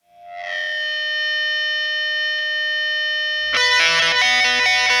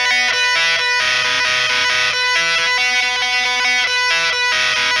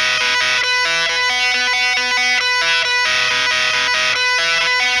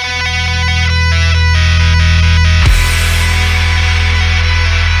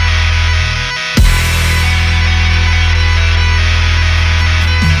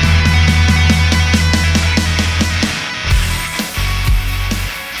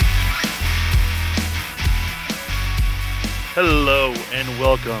Hello and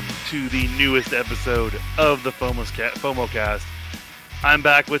welcome to the newest episode of the FOMOcast. I'm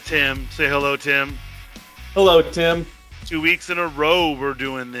back with Tim. Say hello, Tim. Hello, Tim. 2 weeks in a row we're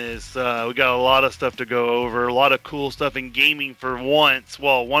doing this. We got a lot of stuff to go over, a lot of cool stuff in gaming for once.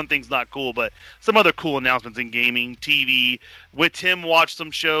 Well, one thing's not cool, but some other cool announcements in gaming, TV. With Tim, watched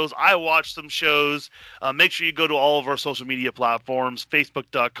some shows. I watched some shows. Make sure you go to all of our social media platforms,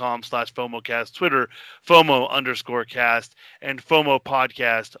 facebook.com/FOMOcast, Twitter, FOMO_cast, and FOMO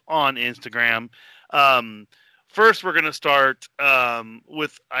podcast on Instagram. First, we're going to start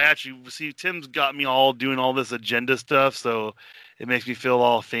with, I actually see Tim's got me all doing all this agenda stuff, so it makes me feel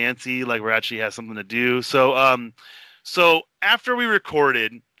all fancy, like we're actually have something to do. So after we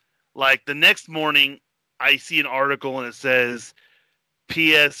recorded, like the next morning, I see an article and it says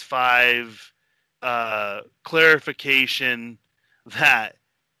PS5 clarification that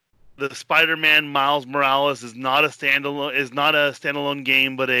the Spider-Man Miles Morales is not a standalone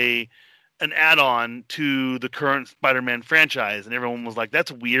game, but an add-on to the current Spider-Man franchise, and everyone was like,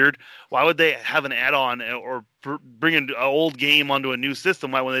 that's weird. Why would they have an add-on or bring an old game onto a new system?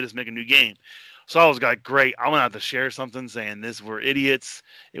 Why wouldn't they just make a new game? So I was like, great, I'm going to have to share something saying this, we're idiots,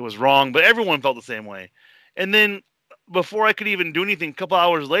 it was wrong, but everyone felt the same way. And then before I could even do anything, a couple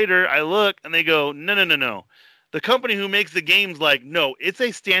hours later, I look, and they go, no. The company who makes the game's like, no, it's a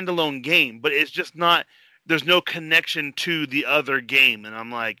standalone game, but it's just not, there's no connection to the other game. And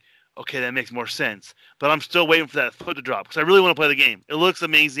I'm like, okay, that makes more sense. But I'm still waiting for that foot to drop because I really want to play the game. It looks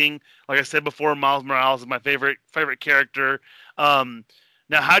amazing. Like I said before, Miles Morales is my favorite character. Now,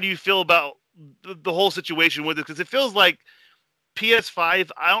 how do you feel about the whole situation with it? Because it feels like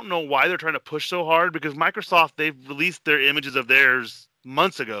PS5, I don't know why they're trying to push so hard, because Microsoft, they've released their images of theirs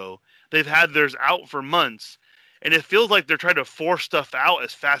months ago. They've had theirs out for months. And it feels like they're trying to force stuff out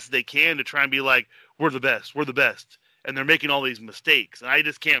as fast as they can to try and be like, we're the best. And they're making all these mistakes. And I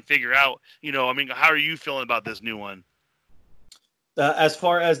just can't figure out, how are you feeling about this new one? As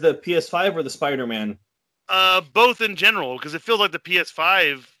far as the PS5 or the Spider-Man? Both in general, because it feels like the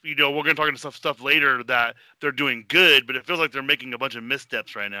PS5, we're going to talk about stuff later that they're doing good, but it feels like they're making a bunch of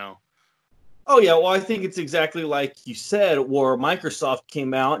missteps right now. Oh, yeah. Well, I think it's exactly like you said, where Microsoft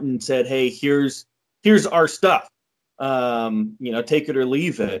came out and said, hey, here's our stuff. Take it or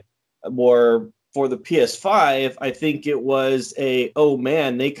leave it. Or for the PS5, I think it was they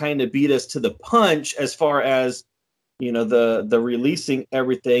kind of beat us to the punch as far as, the releasing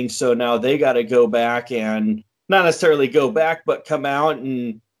everything. So now they got to go back and not necessarily go back, but come out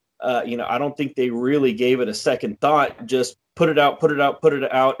and, I don't think they really gave it a second thought. Just put it out.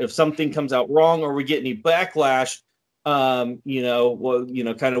 If something comes out wrong or we get any backlash, kind of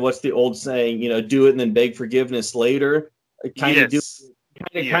what's the old saying, do it and then beg forgiveness later.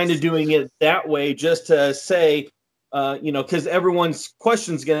 Kind of doing it that way just to say, because everyone's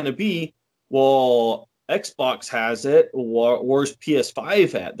question's going to be, well, Xbox has it, where's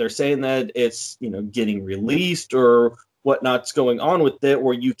PS5 at? They're saying that it's, getting released or whatnot's going on with it,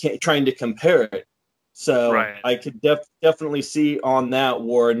 where you can't trying to compare it. So right. I could definitely see on that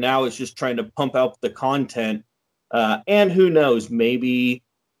where now it's just trying to pump out the content. And who knows, maybe,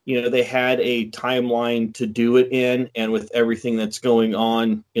 they had a timeline to do it in, and with everything that's going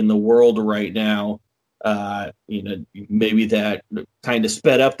on in the world right now, maybe that kind of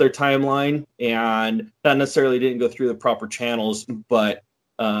sped up their timeline and not necessarily didn't go through the proper channels, but,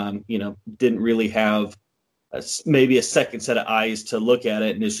 didn't really have maybe a second set of eyes to look at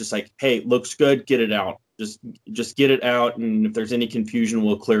it. And it's just like, hey, looks good, get it out. Just get it out. And if there's any confusion,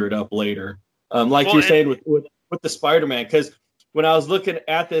 we'll clear it up later. You're saying with the Spider-Man, because when I was looking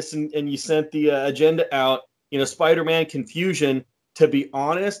at this and you sent the agenda out, Spider-Man confusion, to be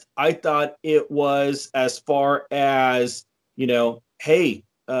honest, I thought it was as far as, hey,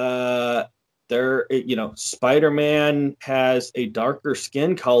 Spider-Man has a darker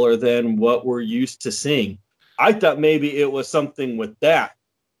skin color than what we're used to seeing. I thought maybe it was something with that,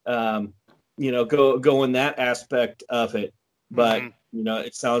 go in that aspect of it. But,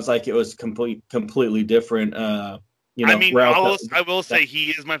 it sounds like it was completely different. I will say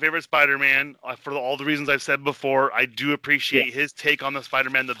he is my favorite Spider-Man for all the reasons I've said before. I do appreciate his take on the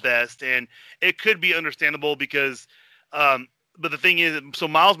Spider-Man the best, and it could be understandable because, but the thing is, so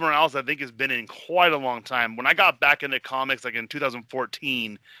Miles Morales, I think, has been in quite a long time. When I got back into comics, like in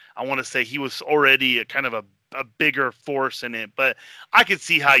 2014, I want to say he was already a kind of a bigger force in it, but I could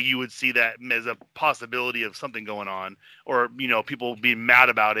see how you would see that as a possibility of something going on, or, people being mad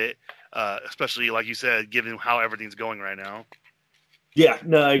about it. Especially like you said, given how everything's going right now. Yeah,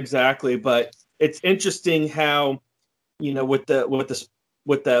 no, exactly. But it's interesting how, with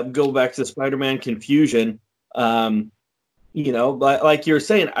the go back to the Spider-Man confusion, But like you were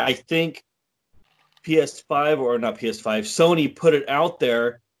saying, I think PS5 or not PS5, Sony put it out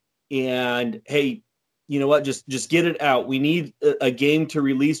there, and hey, you know what? Just get it out. We need a game to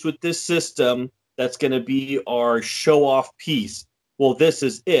release with this system that's going to be our show off piece. Well, this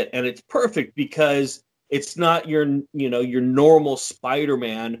is it, and it's perfect because it's not your normal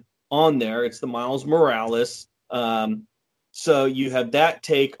Spider-Man on there. It's the Miles Morales. So you have that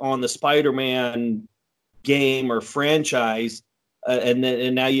take on the Spider-Man game or franchise, and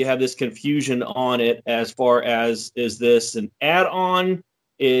now you have this confusion on it as far as, is this an add-on?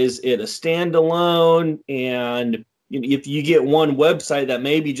 Is it a standalone? And if you get one website that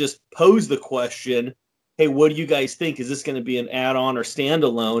maybe just posed the question, hey, what do you guys think? Is this going to be an add-on or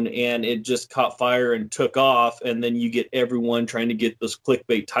standalone? And it just caught fire and took off, and then you get everyone trying to get those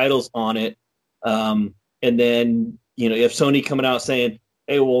clickbait titles on it. And then, you have Sony coming out saying,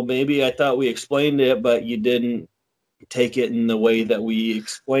 hey, well, maybe I thought we explained it, but you didn't take it in the way that we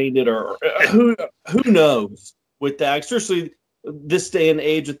explained it, or who knows with that, especially this day and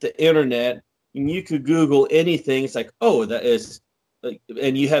age with the internet. And you could Google anything. It's like, oh, that is like,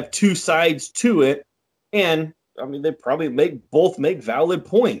 and you have two sides to it. And I mean, they probably both make valid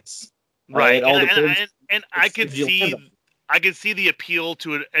points. Right. And I could see the appeal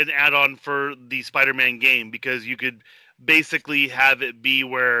to an add-on for the Spider-Man game, because you could basically have it be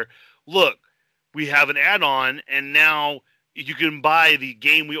where, look, we have an add-on, and now you can buy the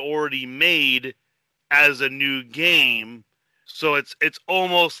game we already made as a new game. So it's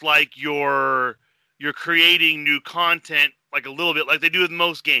almost like you're creating new content, like a little bit like they do with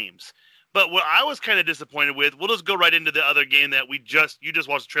most games. But what I was kind of disappointed with, we'll just go right into the other game that you just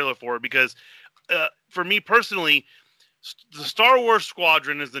watched the trailer for, because for me personally, the Star Wars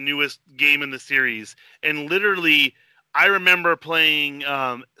Squadron is the newest game in the series, and literally I remember playing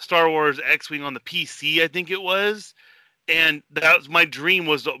Star Wars X-Wing on the PC, I think it was, and that was my dream,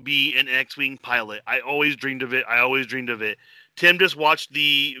 was to be an X-Wing pilot. I always dreamed of it. Tim just watched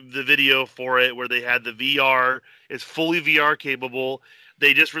the video for it where they had the VR. It's fully VR capable.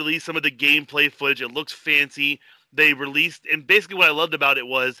 They just released some of the gameplay footage. It looks fancy. They released, and basically what I loved about it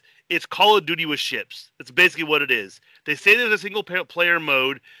was it's Call of Duty with ships. It's basically what it is. They say there's a single player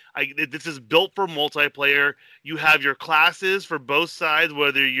mode. This is built for multiplayer. You have your classes for both sides,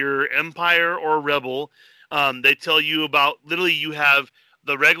 whether you're Empire or Rebel. They tell you about, literally, you have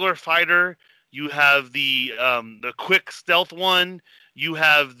the regular fighter, you have the quick stealth one, you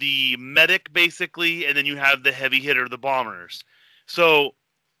have the medic, basically, and then you have the heavy hitter, the bombers. So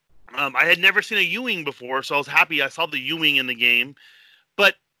I had never seen a U-Wing before, so I was happy I saw the U-Wing in the game.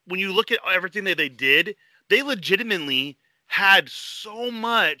 But when you look at everything that they did, they legitimately had so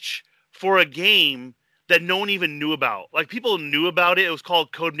much for a game that no one even knew about. Like, people knew about it. It was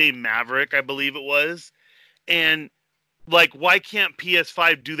called Codename Maverick, I believe it was. And, like, why can't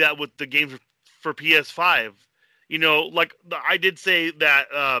PS5 do that with the games for PS5? Like, I did say that,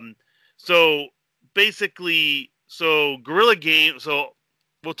 so basically, Guerrilla Games, so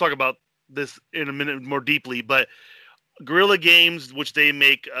we'll talk about this in a minute more deeply, but Guerrilla Games, which they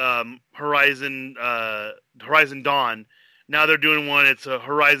make Horizon Dawn, now they're doing one, it's a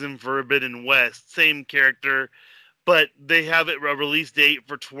Horizon Forbidden West, same character, but they have a release date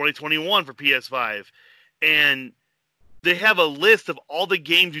for 2021 for PS5. And they have a list of all the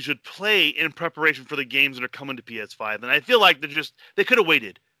games you should play in preparation for the games that are coming to PS5. And I feel like they could have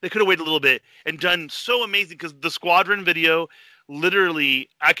waited. They could have waited a little bit and done so amazing, because the Squadron video, literally,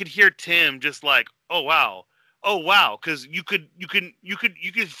 I could hear Tim just like, oh wow, because you could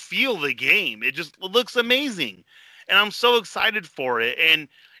feel the game. It looks amazing, and I'm so excited for it. And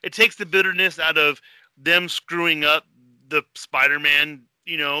it takes the bitterness out of them screwing up the Spider-Man,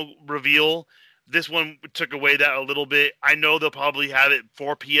 reveal. This one took away that a little bit. I know they'll probably have it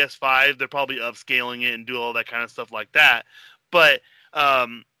for PS5. They're probably upscaling it and do all that kind of stuff like that. But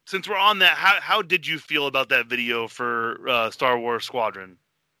since we're on that, how did you feel about that video for Star Wars Squadron?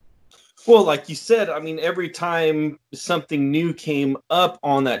 Well, like you said, I mean, every time something new came up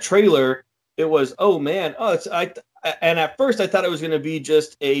on that trailer, it was, oh man, and at first I thought it was going to be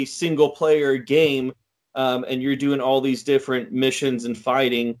just a single player game, and you're doing all these different missions and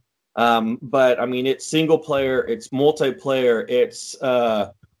fighting. But I mean, it's single player, it's multiplayer, it's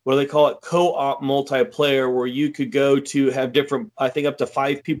what do they call it? Co-op multiplayer, where you could go to have different, I think up to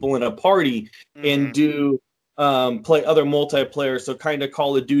 5 people in a party, and do play other multiplayer. So kind of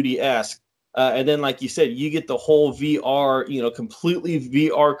Call of Duty-esque. And then, like you said, you get the whole VR, completely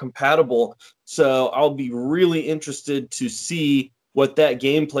VR compatible. So I'll be really interested to see what that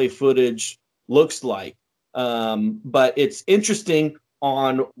gameplay footage looks like. But it's interesting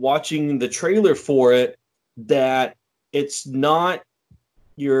on watching the trailer for it that it's not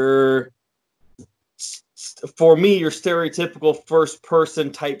your, for me, your stereotypical first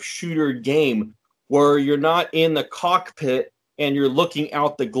person type shooter game where you're not in the cockpit and you're looking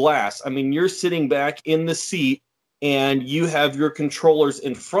out the glass. I mean, you're sitting back in the seat and you have your controllers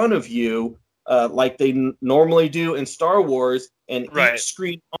in front of you, like they normally do in Star Wars, and Right. each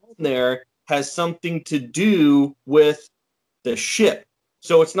screen on there has something to do with the ship.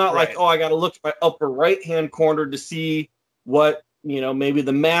 So it's not like, Right. oh, I got to look at my upper right hand corner to see what, maybe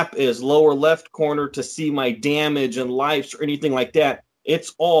the map is, lower left corner to see my damage and lives or anything like that.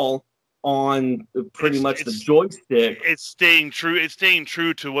 It's all on pretty much the joystick. It's staying true. It's staying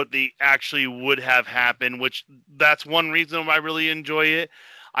true to what they actually would have happened, which that's one reason why I really enjoy it.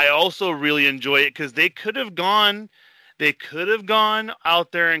 I also really enjoy it because they could have gone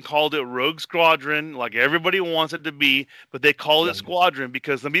out there and called it Rogue Squadron, like everybody wants it to be, but they called it Squadron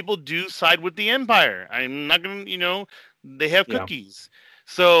because some people do side with the Empire. I'm not gonna, they have cookies.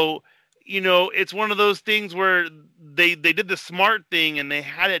 So, it's one of those things where they did the smart thing and they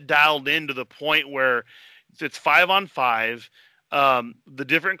had it dialed in to the point where it's 5-on-5. The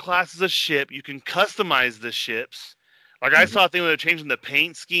different classes of ship, you can customize the ships. Like I saw a thing where they're changing the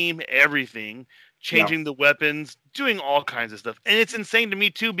paint scheme, everything, changing the weapons, doing all kinds of stuff. And it's insane to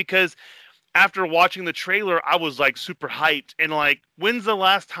me too, because after watching the trailer, I was like super hyped. And like, when's the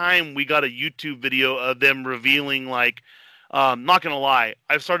last time we got a YouTube video of them revealing like, not gonna lie,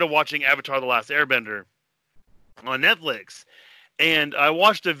 I've started watching Avatar: The Last Airbender on Netflix, and I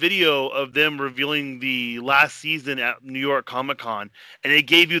watched a video of them revealing the last season at New York Comic Con, and it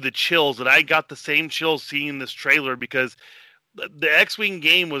gave you the chills. And I got the same chills seeing this trailer because the X-Wing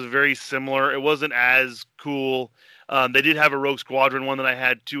game was very similar. It wasn't as cool. They did have a Rogue Squadron one that I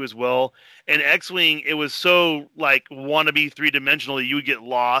had too as well. And X-Wing, it was so like wannabe three-dimensional, you would get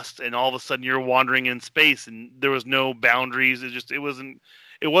lost and all of a sudden you're wandering in space and there was no boundaries. It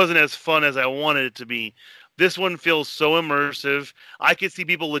wasn't as fun as I wanted it to be. This one feels so immersive. I could see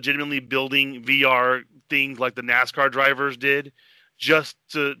people legitimately building VR things like the NASCAR drivers did just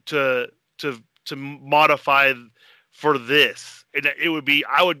to modify for this. And it would be,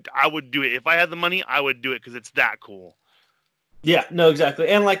 I would do it. If I had the money, I would do it because it's that cool. Yeah, no, exactly.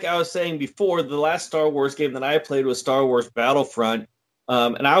 And like I was saying before, the last Star Wars game that I played was Star Wars Battlefront,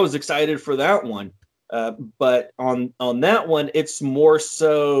 and I was excited for that one. But on that one, it's more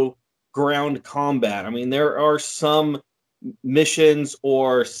so ground combat. I mean, there are some missions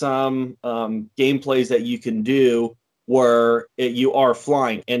or some gameplays that you can do where you are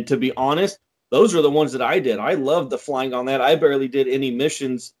flying. And to be honest, those are the ones that I did. I loved the flying on that. I barely did any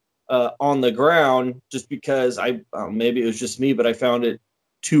missions on the ground just because maybe it was just me, but I found it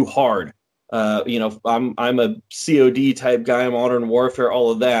too hard. I'm a COD type guy, Modern Warfare,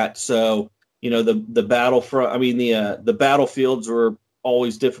 all of that. So, the battlefront, the battlefields were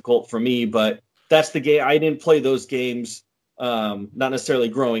always difficult for me, but that's the game. I didn't play those games, not necessarily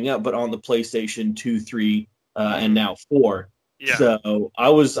growing up, but on the PlayStation 2, 3, and now 4. Yeah. So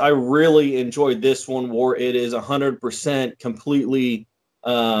I really enjoyed this one where it is 100% completely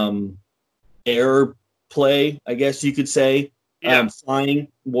air play, I guess you could say. Flying,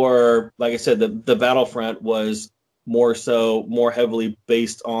 where, like I said, the Battlefront was more heavily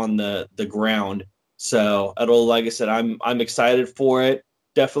based on the ground. So like I said, I'm excited for it.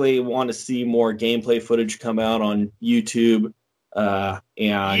 Definitely want to see more gameplay footage come out on YouTube.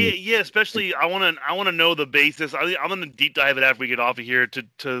 Especially I want to know the basis. I'm gonna deep dive it after we get off of here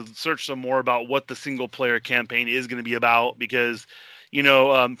to search some more about what the single player campaign is going to be about, because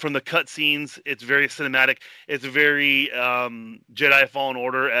from the cutscenes, it's very cinematic. It's very Jedi Fallen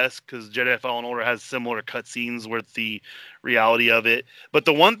Order-esque, because Jedi Fallen Order has similar cutscenes with the reality of it. But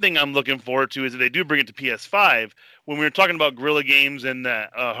the one thing I'm looking forward to is that they do bring it to PS5. When we were talking about Guerrilla Games and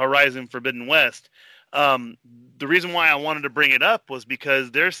Horizon Forbidden West, the reason why I wanted to bring it up was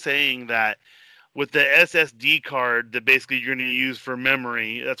because they're saying that with the SSD card that basically you're going to use for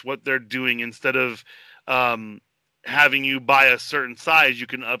memory, that's what they're doing. Instead of having you buy a certain size, you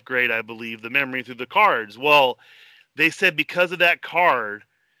can upgrade, I believe, the memory through the cards. Well, they said because of that card,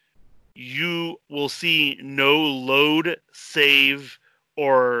 you will see no load, save,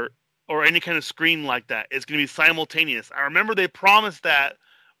 or any kind of screen like that. It's going to be simultaneous. I remember they promised that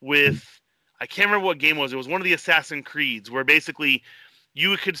with, I can't remember what game it was. It was one of the Assassin's Creeds where basically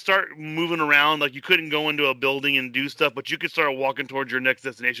you could start moving around. Like you couldn't go into a building and do stuff, but you could start walking towards your next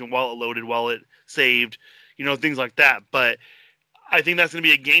destination while it loaded, while it saved, things like that. But I think that's going to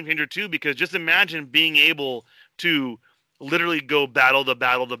be a game changer too, because just imagine being able to literally go battle to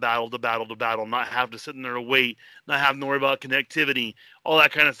battle to battle to battle to battle, not have to sit in there and wait, not having to worry about connectivity, all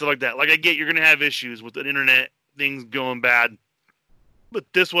that kind of stuff like that. Like I get you're going to have issues with the internet things going bad. But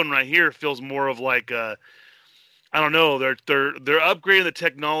this one right here feels more of like I don't know. They're upgrading the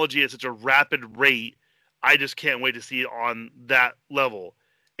technology at such a rapid rate. I just can't wait to see it on that level.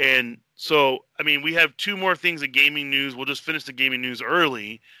 And so, I mean, we have two more things of gaming news. We'll just finish the gaming news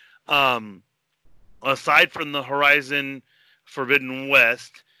early. Aside from the Horizon Forbidden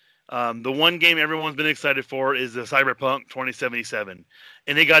West, the one game everyone's been excited for is the Cyberpunk 2077,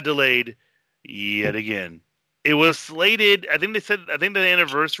 and it got delayed yet again. It was slated. I think the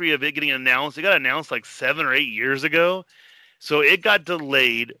anniversary of it getting announced. It got announced like 7 or 8 years ago, so it got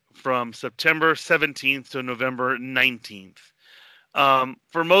delayed from September 17th to November 19th.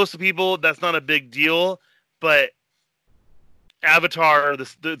 For most people, that's not a big deal, but Avatar,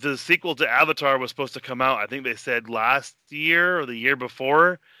 the sequel to Avatar was supposed to come out, I think they said last year or the year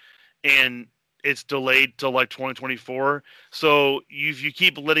before, and it's delayed till like 2024. So you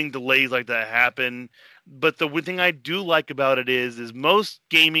keep letting delays like that happen. But the one thing I do like about it is most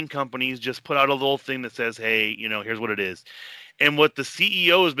gaming companies just put out a little thing that says, hey, here's what it is. And what the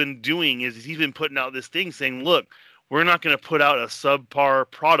CEO has been doing is he's been putting out this thing saying, look, we're not going to put out a subpar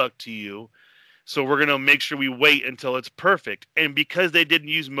product to you. So we're going to make sure we wait until it's perfect. And because they didn't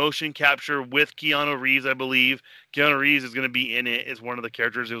use motion capture with Keanu Reeves, I believe, Keanu Reeves is going to be in it as one of the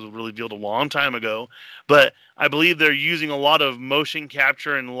characters. It was revealed a long time ago. But I believe they're using a lot of motion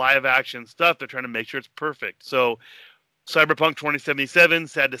capture and live action stuff. They're trying to make sure it's perfect. So Cyberpunk 2077,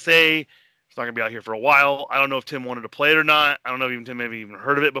 sad to say, it's not going to be out here for a while. I don't know if Tim wanted to play it or not. I don't know if Tim maybe even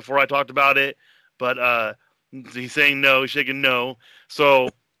heard of it before I talked about it. But he's saying no, he's shaking no. So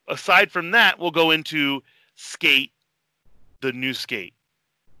aside from that, we'll go into Skate, the new Skate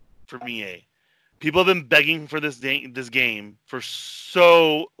from EA. People have been begging for this game for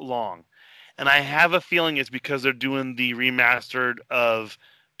so long. And I have a feeling it's because they're doing the remastered of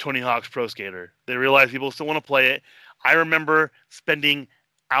Tony Hawk's Pro Skater. They realize people still want to play it. I remember spending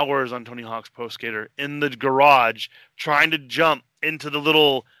hours on Tony Hawk's Pro Skater in the garage trying to jump into the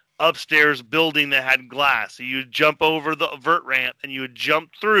little upstairs building that had glass. So you'd jump over the vert ramp and you would jump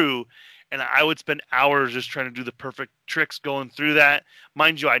through, and I would spend hours just trying to do the perfect tricks going through that.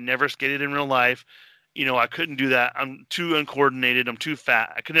 Mind you, I never skated in real life. I couldn't do that. I'm too uncoordinated. I'm too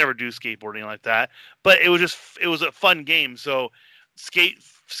fat. I could never do skateboarding like that. But it was a fun game. So Skate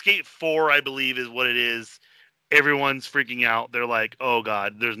 4, I believe, is what it is. Everyone's freaking out. They're like, oh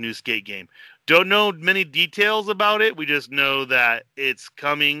God, there's a new Skate game. Don't know many details about it. We just know that it's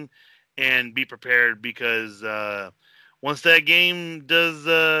coming, and be prepared because once that game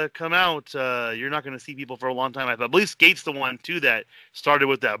does come out, you're not going to see people for a long time. I believe Skate's the one, too, that started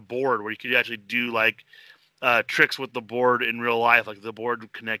with that board where you could actually do like tricks with the board in real life, like the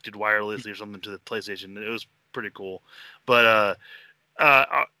board connected wirelessly or something to the PlayStation. It was pretty cool. But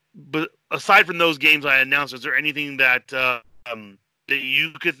aside from those games I announced, is there anything that that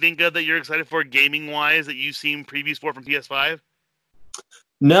you could think of that you're excited for gaming-wise that you've seen previews for from PS5?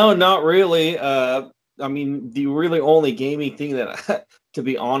 No, not really. I mean, the really only gaming thing that, to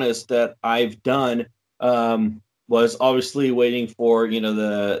be honest, that I've done was obviously waiting for,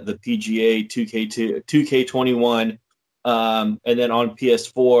 the PGA 2K21. And then on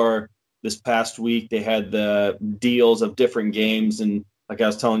PS4 this past week, they had the deals of different games. And like I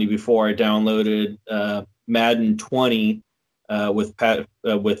was telling you before, I downloaded Madden 20 with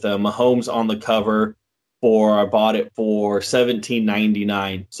Mahomes on the cover. I bought it for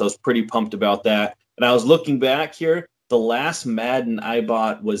 $17.99, so I was pretty pumped about that. And I was looking back here, the last Madden I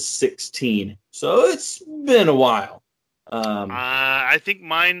bought was 16, so it's been a while. I think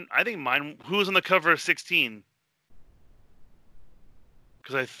mine. Who was on the cover of 16?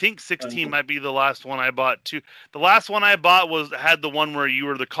 Because I think 16 might be the last one I bought too. The last one I bought had the one where you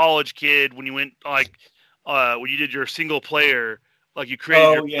were the college kid when you went when you did your single player, like you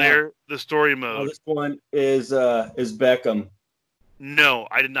created your player, the story mode. This one is Beckham. No,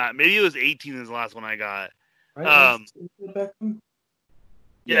 I did not. Maybe it was 18 is the last one I got. Right? Beckham?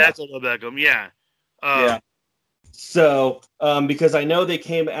 Yeah, that's Odell Beckham. Yeah. Yeah. So, because I know they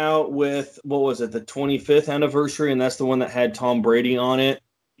came out with, what was it, the 25th anniversary, and that's the one that had Tom Brady on it.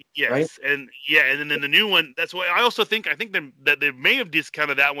 Yes, right? And then the new one. That's why I also think that they may have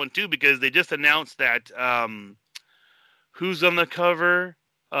discounted that one too, because they just announced that who's on the cover?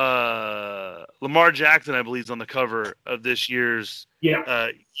 Lamar Jackson, I believe, is on the cover of this year's EA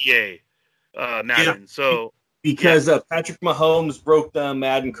Madden. Yeah. So because Patrick Mahomes broke the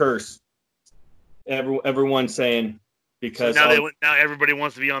Madden curse. Everyone's saying because so now everybody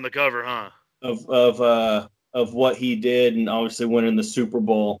wants to be on the cover, huh? Of what he did, and obviously winning the Super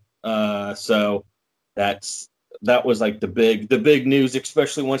Bowl. So that was like the big news,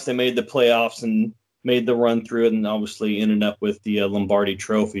 especially once they made the playoffs and made the run through it, and obviously ended up with the Lombardi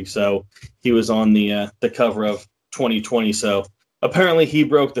Trophy. So he was on the cover of 2020. So apparently he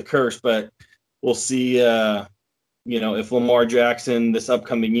broke the curse, but we'll see. If Lamar Jackson this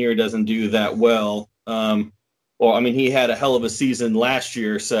upcoming year doesn't do that well. He had a hell of a season last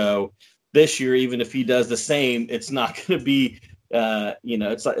year, so this year, even if he does the same, it's not going to be.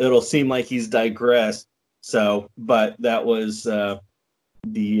 It'll seem like he's digressed. So, but that was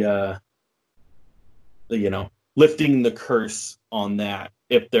lifting the curse on that,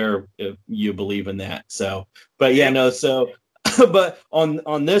 if you believe in that. So, but yeah, no. So, but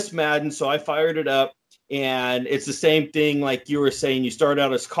on this Madden, so I fired it up, and it's the same thing like you were saying. You start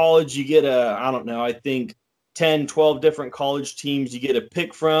out as college, you get I think 10, 12 different college teams you get a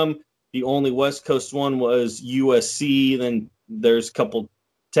pick from. The only West Coast one was USC. Then there's a couple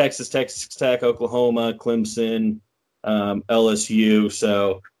Texas Tech, Oklahoma, Clemson, LSU.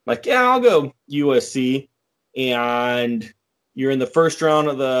 So I'll go USC. And you're in the first round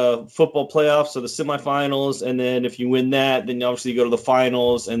of the football playoffs, so the semifinals. And then if you win that, then obviously you go to the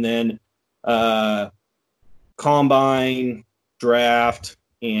finals, and then combine, draft,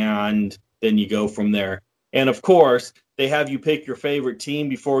 and then you go from there. And of course, they have you pick your favorite team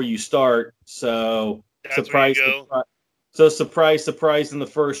before you start. So surprise, surprise in the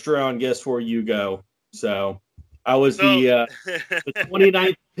first round. Guess where you go? So I was the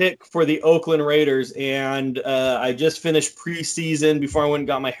 29th pick for the Oakland Raiders, and I just finished preseason before I went and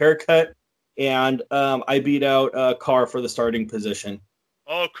got my haircut, and I beat out Carr for the starting position.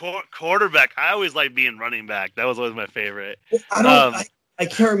 Oh, quarterback! I always like being running back. That was always my favorite. I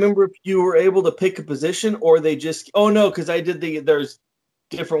can't remember if you were able to pick a position or they just. Oh no, because I did there's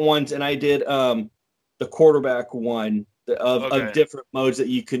different ones, and I did the quarterback one of different modes that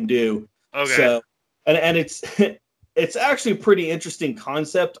you can do. Okay. So, and it's actually a pretty interesting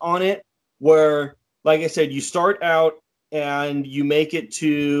concept on it, where, like I said, you start out and you make it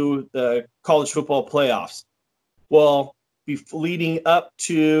to the college football playoffs. Well, leading up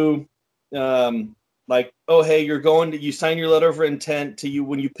to you sign your letter of intent to you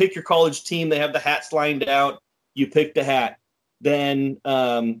when you pick your college team, they have the hats lined out, you pick the hat. Then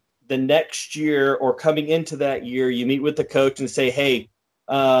the next year or coming into that year, you meet with the coach and say, hey,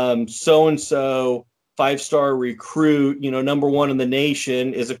 so-and-so 5-star recruit, number one in the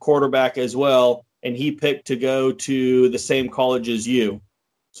nation, is a quarterback as well, and he picked to go to the same college as you.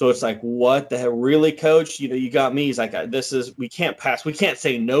 So it's like, what the hell, really, coach? You got me. He's like, we can't pass. We can't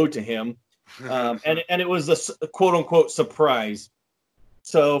say no to him. And it was a quote unquote surprise.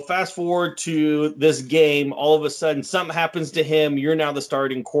 So fast forward to this game, all of a sudden something happens to him. You're now the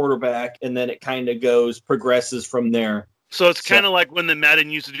starting quarterback, and then it kind of progresses from there. So it's kind of like when the Madden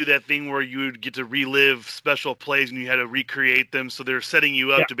used to do that thing where you would get to relive special plays and you had to recreate them. So they're setting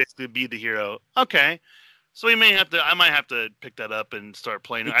you up to basically be the hero. Okay. So I might have to pick that up and start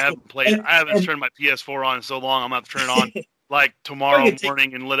playing. I haven't turned my PS4 on in so long. I'm going to have to turn it on like tomorrow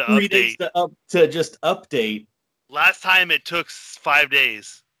morning and let it 3 update. Days to just update. Last time it took 5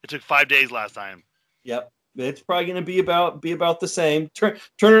 days. It took 5 days last time. Yep. It's probably going to be about the same. Turn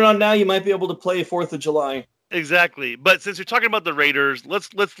it on now. You might be able to play 4th of July. Exactly. But since you're talking about the Raiders,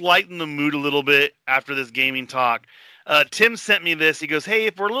 let's lighten the mood a little bit after this gaming talk. Tim sent me this. He goes, hey,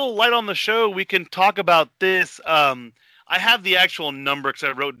 if we're a little light on the show, we can talk about this. I have the actual number because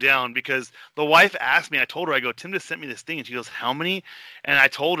I wrote down because the wife asked me. I told her, I go, Tim just sent me this thing. And she goes, how many? And I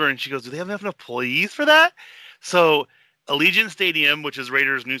told her, and she goes, do they have enough employees for that? So Allegiant Stadium, which is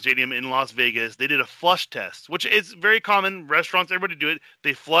Raiders' new stadium in Las Vegas, they did a flush test, which is very common. Restaurants, everybody do it.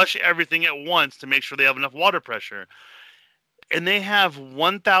 They flush everything at once to make sure they have enough water pressure. And they have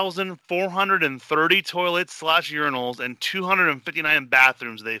 1,430 toilets / urinals and 259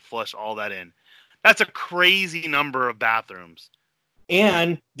 bathrooms they flush all that in. That's a crazy number of bathrooms.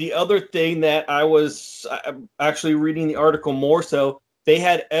 And the other thing that I was actually reading the article more so, they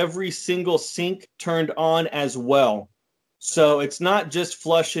had every single sink turned on as well. So it's not just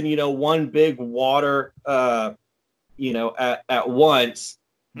flushing, one big water, at once,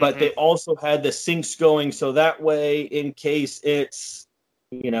 but they also had the sinks going. So that way, in case it's,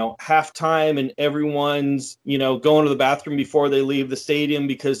 halftime and everyone's, going to the bathroom before they leave the stadium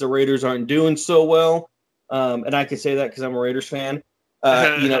because the Raiders aren't doing so well. And I can say that because I'm a Raiders fan.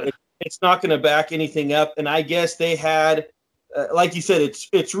 It's not going to back anything up. And I guess they had, like you said,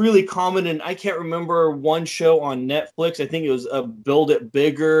 it's really common. And I can't remember one show on Netflix. I think it was Build It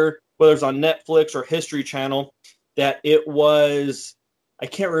Bigger, whether it's on Netflix or History Channel, that it was, I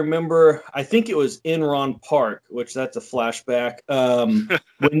can't remember. I think it was Enron Park, which that's a flashback.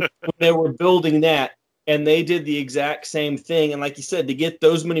 When they were building that, and they did the exact same thing. And like you said, to get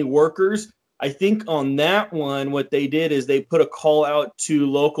those many workers, I think on that one, what they did is they put a call out to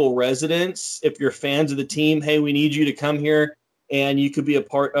local residents. If you're fans of the team, hey, we need you to come here and you could be a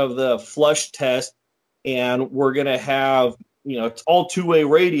part of the flush test. And we're going to have, it's all two-way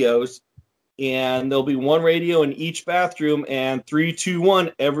radios. And there'll be one radio in each bathroom, and 3, 2,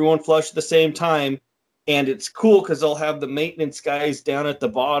 1, everyone flush at the same time. And it's cool because they'll have the maintenance guys down at the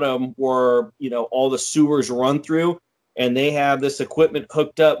bottom where, all the sewers run through. And they have this equipment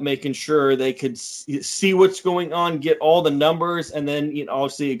hooked up, making sure they could see what's going on, get all the numbers, and then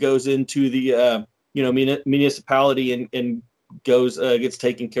obviously it goes into the municipality and goes gets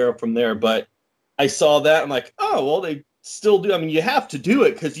taken care of from there. But I saw that, I'm like, oh well, they still do. I mean, you have to do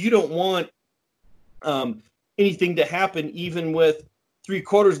it because you don't want anything to happen, even with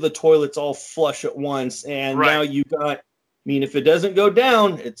 3/4 of the toilets all flush at once. And now you got, if it doesn't go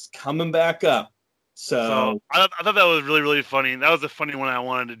down, it's coming back up. So I thought that was really, really funny. That was a funny one I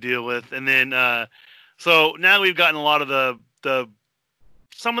wanted to deal with. And then, so now we've gotten a lot of the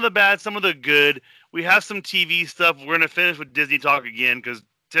some of the bad, some of the good. We have some TV stuff. We're going to finish with Disney talk again because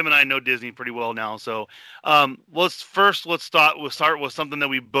Tim and I know Disney pretty well now. So let's start with something that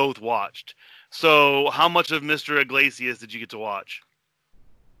we both watched. So how much of Mr. Iglesias did you get to watch?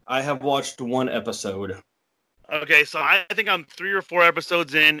 I have watched one episode. Okay, so I think I'm 3 or 4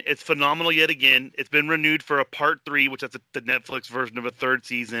 episodes in. It's phenomenal yet again. It's been renewed for a part 3, which is the Netflix version of a 3rd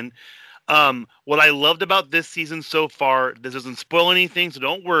season. What I loved about this season so far, this doesn't spoil anything, so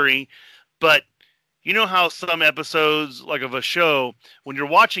don't worry. But you know how some episodes, like of a show, when you're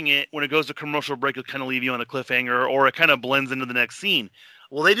watching it, when it goes to commercial break, it'll kind of leave you on a cliffhanger, or it kind of blends into the next scene.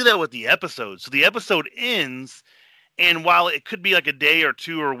 Well, they do that with the episode. So the episode ends, and while it could be like a day or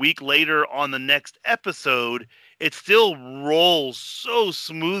 2 or a week later on the next episode, it still rolls so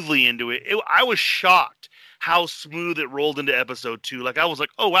smoothly into it. I was shocked how smooth it rolled into episode 2. Like I was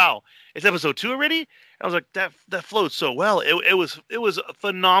like, oh wow, it's episode 2 already? I was like, that flowed so well. It was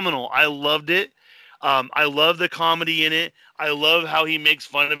phenomenal. I loved it. I love the comedy in it. I love how he makes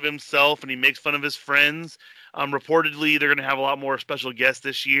fun of himself and he makes fun of his friends. Reportedly, they're going to have a lot more special guests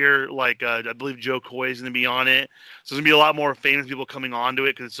this year. Like, I believe Joe Coy is going to be on it. So there's going to be a lot more famous people coming onto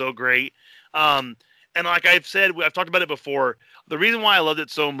it because it's so great. And like I've said, I've talked about it before. The reason why I loved it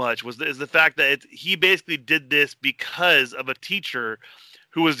so much is the fact that he basically did this because of a teacher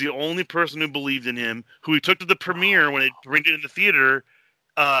who was the only person who believed in him, who he took to the premiere when it premiered in the theater,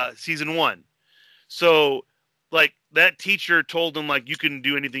 season 1. So, like, that teacher told him, like, you can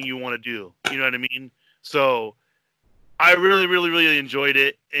do anything you want to do. You know what I mean? So, I really, really, really enjoyed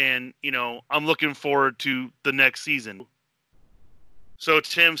it. And, I'm looking forward to the next season. So,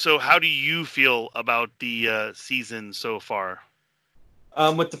 Tim, how do you feel about the season so far?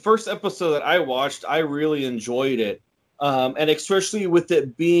 With the first episode that I watched, I really enjoyed it. And especially with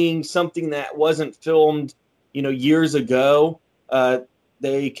it being something that wasn't filmed, years ago,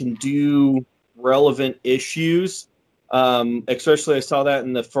 they can do relevant issues. Especially I saw that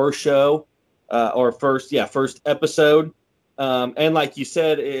in the first show, first episode. And like you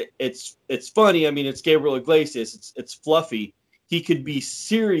said, it's funny. I mean, it's Gabriel Iglesias. It's fluffy. He could be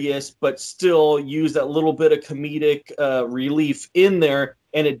serious, but still use that little bit of comedic relief in there,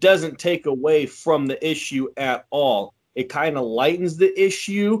 and it doesn't take away from the issue at all. It kind of lightens the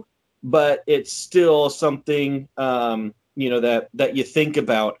issue, but it's still something that you think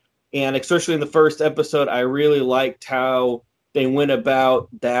about. And especially in the first episode, I really liked how they went about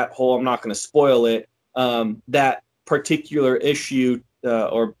that whole, I'm not going to spoil it, that particular issue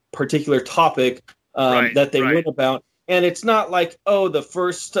or particular topic that they went about. And it's not like, the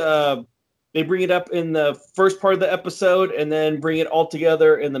first, they bring it up in the first part of the episode and then bring it all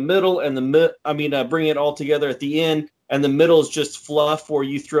together in the middle and bring it all together at the end. And the middle is just fluff where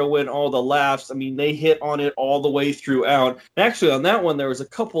you throw in all the laughs. I mean, they hit on it all the way throughout. And actually, on that one, there was a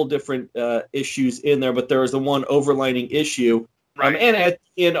couple different issues in there, but there was the one overlining issue. Right. And at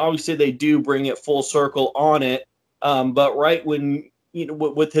the end, obviously, they do bring it full circle on it. But right when,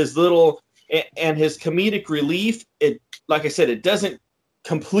 with his little and his comedic relief, it, like I said, it doesn't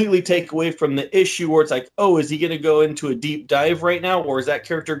completely take away from the issue where it's like, is he going to go into a deep dive right now? Or is that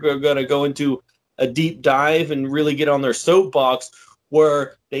character going to go into a deep dive and really get on their soapbox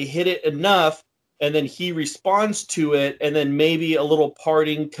where they hit it enough and then he responds to it and then maybe a little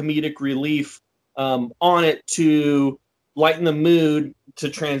parting comedic relief on it to lighten the mood to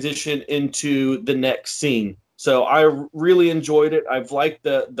transition into the next scene. So I really enjoyed it. I've liked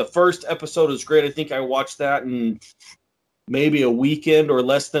the first episode is great. I think I watched that in maybe a weekend or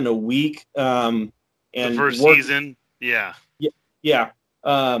less than a week. And the first season. Yeah. Yeah.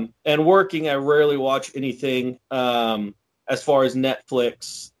 And working, I rarely watch anything as far as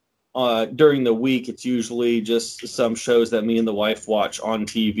Netflix during the week, it's usually just some shows that me and the wife watch on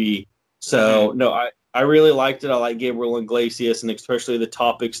TV. So no, I really liked it. I like Gabriel Iglesias, and especially the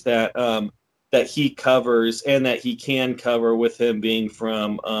topics that that he covers and that he can cover with him being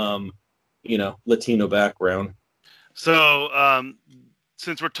from Latino background. So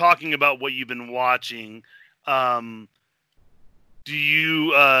since we're talking about what you've been watching, do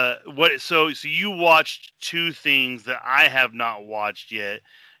you So you watched two things that I have not watched yet.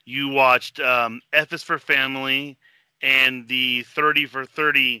 You watched F is for Family and the 30 for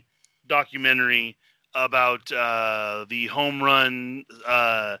 30 documentary about the home run.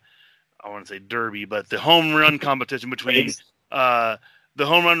 I want to say derby, but the home run competition between the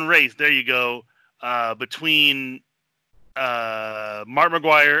home run race. There you go. Between Mark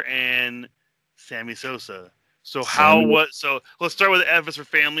McGwire and Sammy Sosa. So So let's start with F is for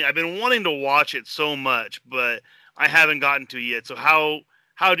Family. I've been wanting to watch it so much, but I haven't gotten to it yet. So how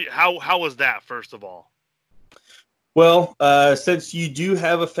was that, first of all? Well, since you do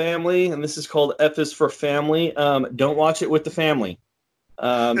have a family, and this is called F is for Family, don't watch it with the family.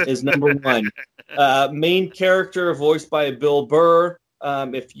 Is number one. Main character voiced by Bill Burr.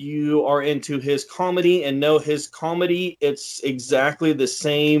 If you are into his comedy and know his comedy, it's exactly the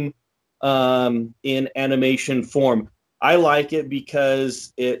same in animation form. I like it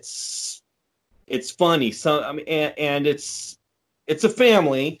because it's funny. So and it's a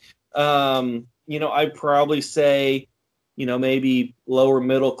family. I'd probably say, maybe lower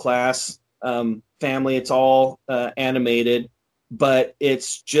middle class family. It's all animated, but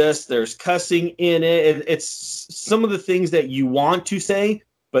it's just, there's cussing in it. It's some of the things that you want to say,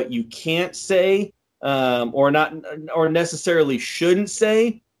 but you can't say, or necessarily shouldn't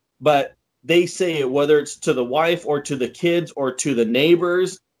say, but they say it, whether it's to the wife or to the kids or to the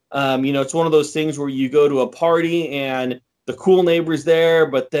neighbors. It's one of those things where you go to a party and the cool neighbor's there,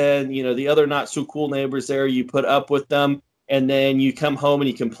 but then, the other not so cool neighbors there, you put up with them, and then you come home and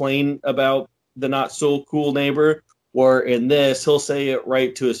you complain about the not so cool neighbor. Or in this, he'll say it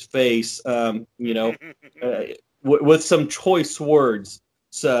right to his face, with some choice words.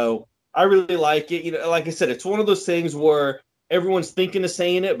 So I really like it. Like I said, it's one of those things where everyone's thinking of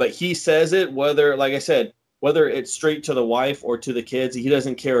saying it, but he says it, whether it's straight to the wife or to the kids. He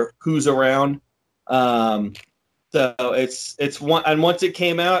doesn't care who's around. So it's one, and once it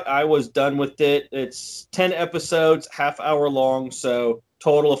came out, I was done with it. It's 10 episodes, half-hour long, so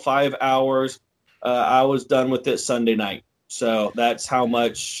total of 5 hours. I was done with it Sunday night. So that's how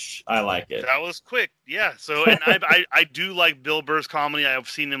much I like it. That was quick. Yeah. So, and I do like Bill Burr's comedy. I've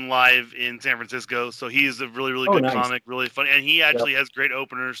seen him live in San Francisco. So he's a really, really good comic, really funny. And he actually has great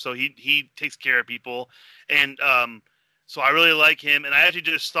openers. So he takes care of people. And so I really like him. And I actually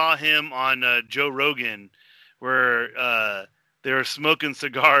just saw him on Joe Rogan, where they were smoking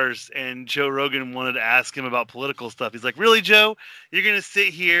cigars, and Joe Rogan wanted to ask him about political stuff. He's like, "Really, Joe? You're going to sit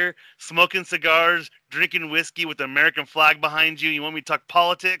here smoking cigars, drinking whiskey with the American flag behind you? You want me to talk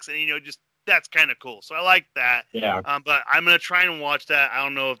politics?" And, just that's kind of cool. So I like that. Yeah. But I'm going to try and watch that. I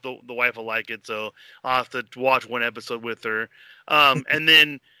don't know if the wife will like it, so I'll have to watch one episode with her. And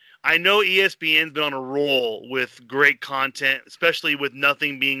then I know ESPN's been on a roll with great content, especially with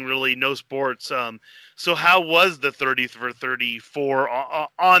nothing being really no sports. So how was the 30 for 34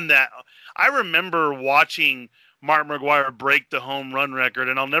 on that? I remember watching Mark McGwire break the home run record,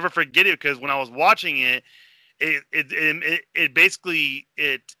 and I'll never forget it because when I was watching it, it basically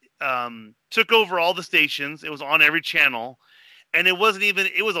took over all the stations. It was on every channel. And it was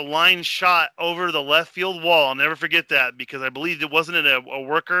a line shot over the left field wall. I'll never forget that because I believe a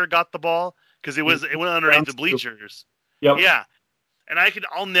worker got the ball because it went underneath the bleachers. Yep. Yeah. And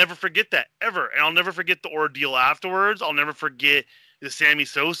I'll never forget that ever. And I'll never forget the ordeal afterwards. I'll never forget the Sammy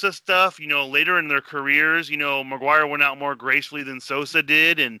Sosa stuff. Later in their careers, McGwire went out more gracefully than Sosa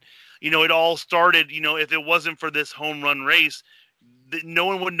did. And, it all started, if it wasn't for this home run race, no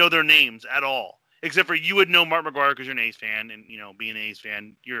one would know their names at all. Except for you would know Mark McGwire because you're an A's fan, and being an A's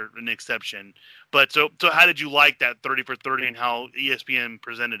fan, you're an exception. But so how did you like that 30 for 30 and how ESPN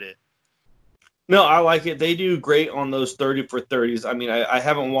presented it? No, I like it. They do great on those 30 for 30s. I mean, I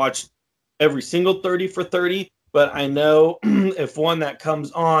haven't watched every single 30 for 30, but I know if one that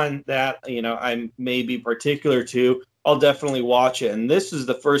comes on that I may be particular to, I'll definitely watch it. And this is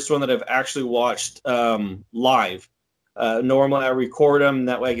the first one that I've actually watched live. Normally I record them,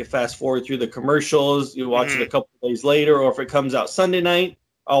 that way I can fast forward through the commercials. You watch it a couple of days later, or if it comes out Sunday night,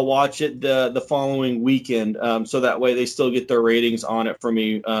 I'll watch it the following weekend. So that way they still get their ratings on it for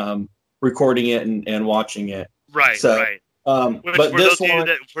me, recording it and watching it. Right. But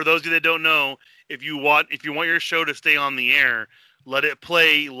for those of you that don't know, if you want your show to stay on the air, let it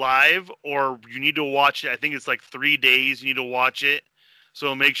play live, or you need to watch it. I think it's like 3 days you need to watch it.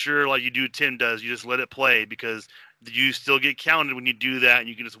 So make sure, like you do, Tim does, you just let it play, because you still get counted when you do that, and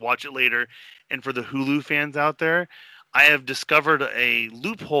you can just watch it later. And for the Hulu fans out there, I have discovered a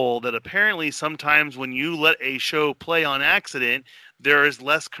loophole that apparently sometimes when you let a show play on accident, there is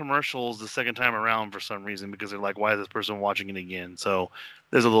less commercials the second time around for some reason, because they're like, why is this person watching it again? So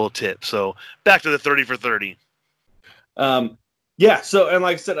there's a little tip. So back to the 30 for 30. Yeah. So, and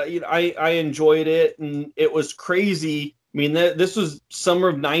like I said, I enjoyed it, and it was crazy. I mean, this was summer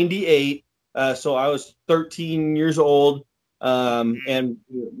of '98. So I was 13 years old, and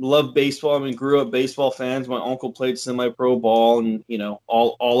loved baseball. I mean, grew up baseball fans. My uncle played semi-pro ball, and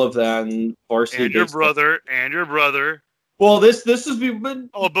all of that, and varsity. And your baseball. brother. Well, this was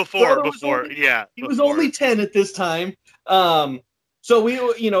before, yeah. He was only 10 at this time. So we,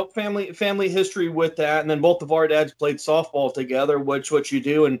 family history with that, and then both of our dads played softball together. Which what you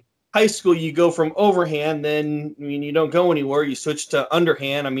do in high school, you go from overhand, then you don't go anywhere. You switch to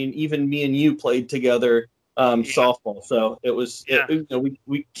underhand. I mean, even me and you played together softball, so it was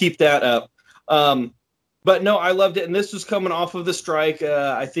we keep that up. But no, I loved it, and this was coming off of the strike.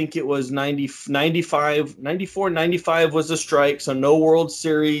 I think it was 95 was the strike, so no World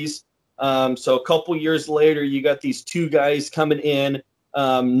Series. So a couple years later, you got these two guys coming in.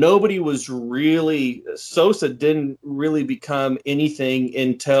 Nobody was really – Sosa didn't really become anything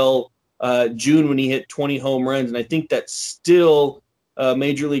until June when he hit 20 home runs, and I think that's still a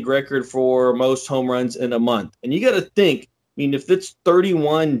Major League record for most home runs in a month. And you got to think, I mean, if it's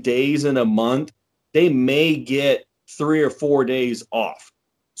 31 days in a month, they may get 3 or 4 days off.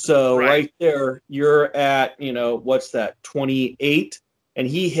 So right there, you're at, what's that, 28? And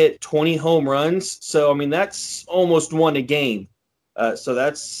he hit 20 home runs. So, I mean, that's almost one a game. So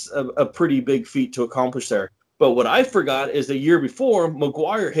that's a pretty big feat to accomplish there. But what I forgot is the year before,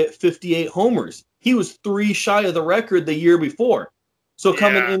 McGwire hit 58 homers. He was 3 shy of the record the year before. So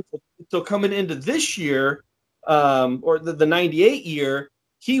coming into this year, or the 98 year,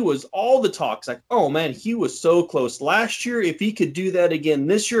 he was all the talks like, oh man, he was so close last year. If he could do that again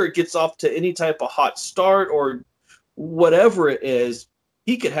this year, it gets off to any type of hot start or whatever it is,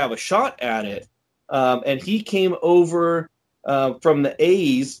 he could have a shot at it. And he came over from the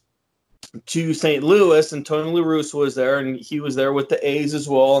A's to St. Louis, and Tony La Russa was there, and he was there with the A's as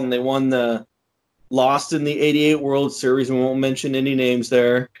well, and they lost in the '88 World Series. We won't mention any names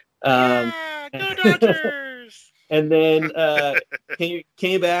there. Go Dodgers! And then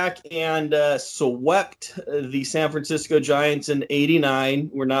came back and swept the San Francisco Giants in '89.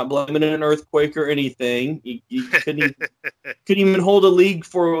 We're not blaming an earthquake or anything. You couldn't even hold a lead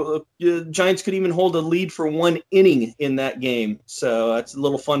for Giants couldn't even hold a lead for 1 inning in that game. So that's a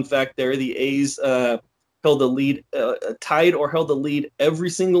little fun fact there. The A's held the lead, tied or held the lead every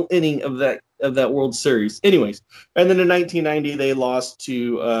single inning of that World Series. Anyways, and then in 1990 they lost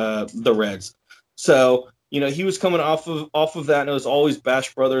to the Reds. So. He was coming off of that, and it was always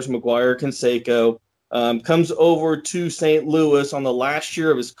Bash Brothers, McGwire, Canseco. Comes over to St. Louis on the last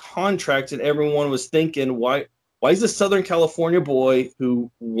year of his contract, and everyone was thinking, why is this Southern California boy who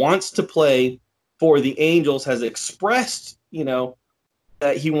wants to play for the Angels, has expressed,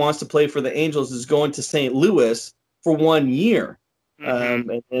 that he wants to play for the Angels, is going to St. Louis for 1 year?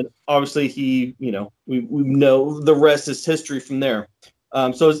 Mm-hmm. And obviously he, we know the rest is history from there.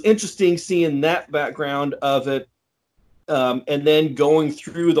 So it's interesting seeing that background of it, and then going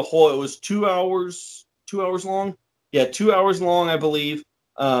through the whole. It was 2 hours long. Yeah, 2 hours long, I believe.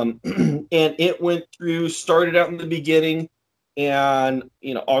 And it went through. Started out in the beginning, and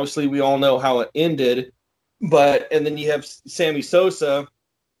obviously we all know how it ended. And then you have Sammy Sosa,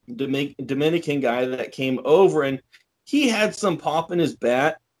 Dominican guy that came over, and he had some pop in his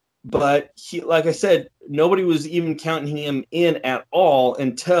bat. But he, like I said, nobody was even counting him in at all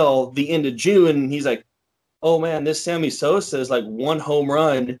until the end of June. And he's like, oh man, this Sammy Sosa is like 1 home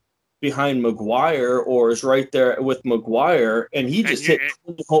run behind McGwire, or is right there with McGwire. And he just hit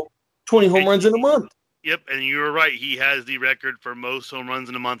 20 home runs in a month. Yep. And you were right. He has the record for most home runs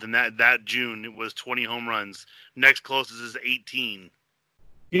in a month. And that June, it was 20 home runs. Next closest is 18.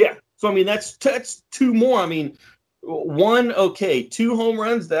 Yeah. So, I mean, that's 2 more. I mean, 1, okay, 2 home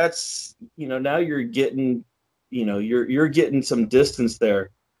runs. That's, now you're getting, you're getting some distance there.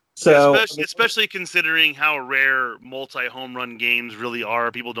 So especially considering how rare multi-home run games really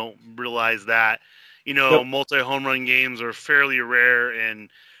are. People don't realize that, Yep. multi-home run games are fairly rare. And,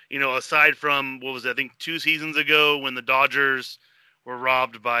 aside from, what was it, I think 2 seasons ago when the Dodgers were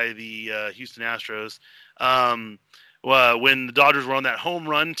robbed by the Houston Astros, when the Dodgers were on that home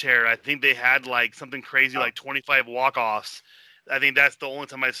run tear, I think they had like something crazy like 25 walk-offs. I think that's the only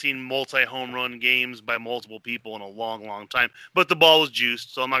time I've seen multi-home run games by multiple people in a long, long time. But the ball was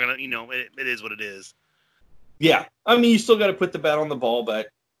juiced, so I'm not going to, it is what it is. Yeah. I mean, you still got to put the bat on the ball, but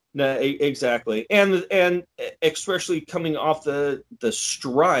no, exactly. And especially coming off the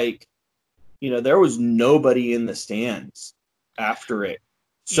strike, there was nobody in the stands after it.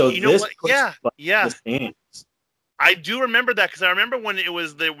 So this yeah. the stands. I do remember that because I remember when it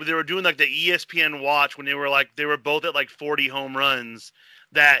was they were doing like the ESPN watch when they were both at like 40 home runs,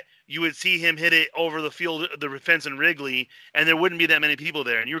 that you would see him hit it over the field, the fence in Wrigley, and there wouldn't be that many people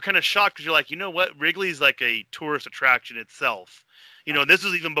there. And you were kind of shocked because you're like, you know what? Wrigley's like a tourist attraction itself. This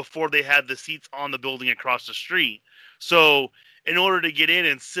was even before they had the seats on the building across the street. So in order to get in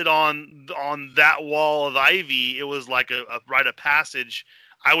and sit on that wall of ivy, it was like a rite of passage,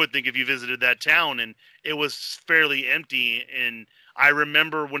 I would think, if you visited that town, and it was fairly empty. And I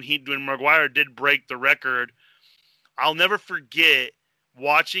remember when McGwire did break the record, I'll never forget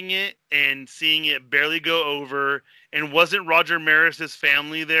watching it and seeing it barely go over. And wasn't Roger Maris's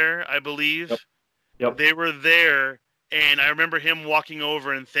family there, I believe? Yep. They were there, and I remember him walking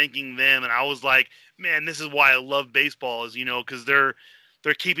over and thanking them, and I was like, man, this is why I love baseball, is, because they're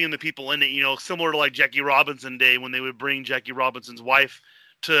keeping the people in it, similar to like Jackie Robinson Day when they would bring Jackie Robinson's wife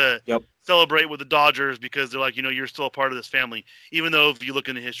to celebrate with the Dodgers, because they're like, you're still a part of this family. Even though if you look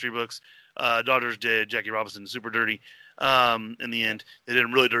in the history books, Dodgers did Jackie Robinson super dirty in the end. They did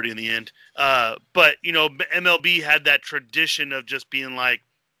him really dirty in the end. But, MLB had that tradition of just being like,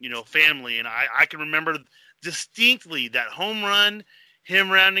 family. And I can remember distinctly that home run,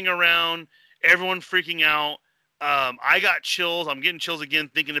 him rounding around, everyone freaking out. I got chills. I'm getting chills again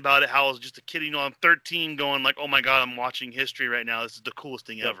thinking about it, how I was just a kid. I'm 13 going like, oh my God, I'm watching history right now. This is the coolest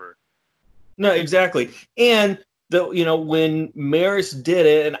thing ever. No, exactly. And when Maris did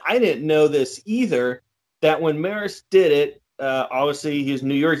it, and I didn't know this either, that when Maris did it, obviously he's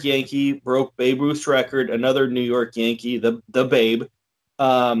New York Yankee, broke Babe Ruth's record, another New York Yankee, the Babe.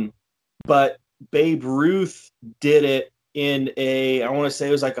 But Babe Ruth did it in I want to say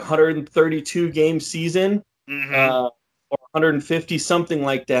it was like 132 game season. Or 150, something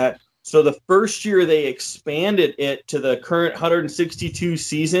like that. So the first year they expanded it to the current 162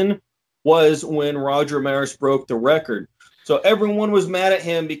 season was when Roger Maris broke the record. So everyone was mad at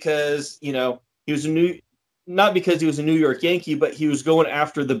him because, he was not because he was a New York Yankee, but he was going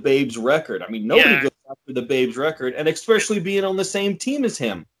after the Babe's record. I mean, nobody goes after the Babe's record, and especially being on the same team as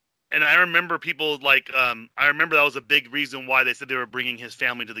him. And I remember people I remember that was a big reason why they said they were bringing his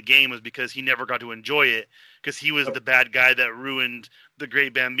family to the game, was because he never got to enjoy it, because he was the bad guy that ruined the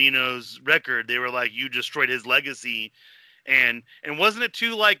great Bambino's record. They were like, you destroyed his legacy. And wasn't it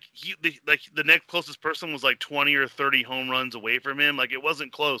too the next closest person was like 20 or 30 home runs away from him? Like, it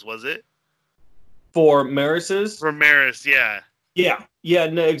wasn't close, was it? For Maris's? For Maris, yeah. Yeah,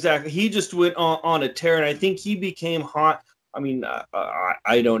 no, exactly. He just went on a tear, and I think he became hot. I mean,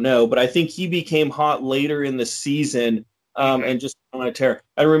 I don't know, but I think he became hot later in the season, and just on a tear.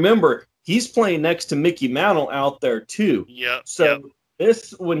 And remember, he's playing next to Mickey Mantle out there too. Yep. So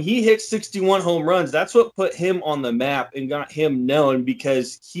when he hit 61 home runs, that's what put him on the map and got him known,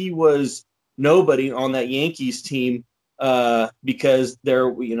 because he was nobody on that Yankees team, because there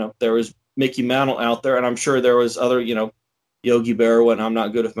was Mickey Mantle out there, and I'm sure there was other, Yogi Berra, and I'm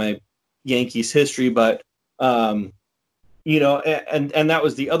not good with my Yankees history, but and that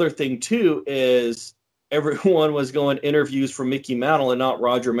was the other thing too, is everyone was going interviews for Mickey Mantle and not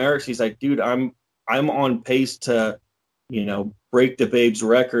Roger Maris. He's like, dude, I'm on pace to, break the Babe's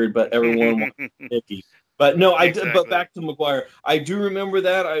record, but everyone wants Mickey. But no, exactly. But back to McGwire. I do remember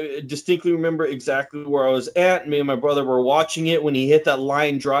that. I distinctly remember exactly where I was at. Me and my brother were watching it when he hit that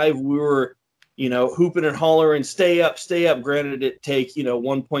line drive. We were, hooping and hollering, stay up. Granted, it take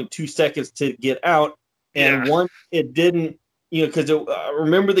 1.2 seconds to get out. And once it didn't, because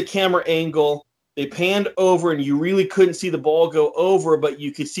remember the camera angle, they panned over and you really couldn't see the ball go over, but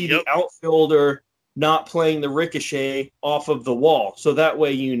you could see the outfielder not playing the ricochet off of the wall. So that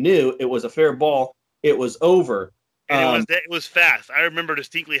way you knew it was a fair ball. It was over. And it was fast. I remember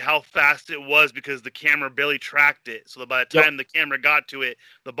distinctly how fast it was, because the camera barely tracked it. So by the time the camera got to it,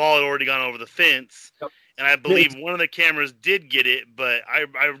 the ball had already gone over the fence. Yep. And I believe one of the cameras did get it, but I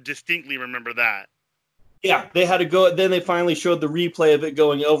distinctly remember that. Yeah, they had to go. Then they finally showed the replay of it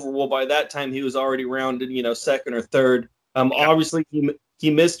going over. Well, by that time, he was already rounded, second or third. Obviously, he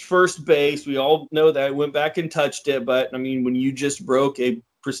missed first base. We all know that. Went back and touched it. But, I mean, when you just broke a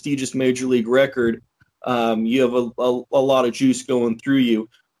prestigious major league record, you have a lot of juice going through you.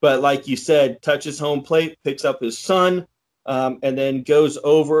 But like you said, touches home plate, picks up his son, and then goes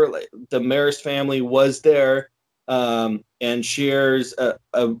over. The Maris family was there. and shares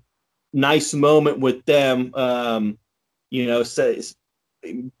a nice moment with them. Says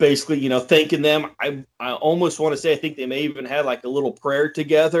basically, thanking them. I almost want to say I think they may even had like a little prayer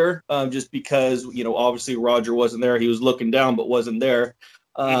together, just because obviously Roger wasn't there. He was looking down, but wasn't there.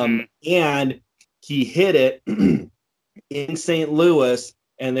 And he hit it in St. Louis,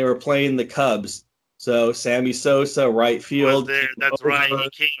 and they were playing the Cubs. So Sammy Sosa, right field. Was there. That's right. He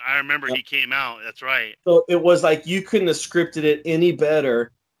came. I remember he came out. That's right. So it was like you couldn't have scripted it any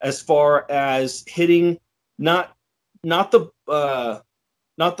better as far as hitting not the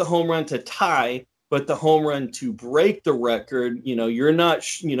home run to tie, but the home run to break the record. You're not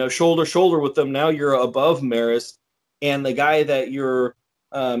shoulder to shoulder with them now. You're above Maris, and the guy that you're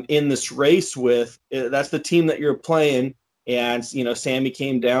in this race with, that's the team that you're playing. And Sammy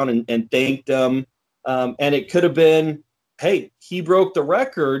came down and thanked them. And it could have been, hey, he broke the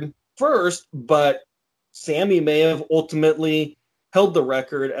record first, but Sammy may have ultimately held the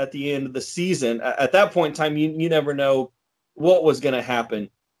record at the end of the season. At that point in time, you never know what was going to happen.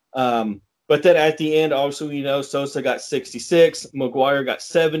 But then at the end, obviously, Sosa got 66, McGwire got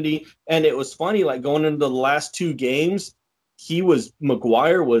 70. And it was funny, like going into the last two games,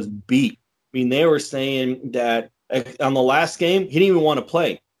 McGwire was beat. I mean, they were saying that on the last game, he didn't even want to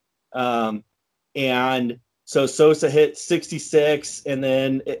play. And so Sosa hit 66, and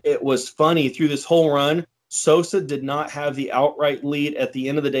then it was funny through this whole run. Sosa did not have the outright lead at the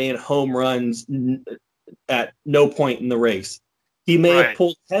end of the day in home runs at no point in the race. He may have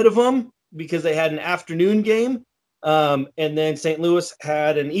pulled ahead of them because they had an afternoon game, and then St. Louis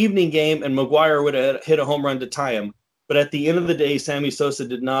had an evening game, and McGwire would have hit a home run to tie him. But at the end of the day, Sammy Sosa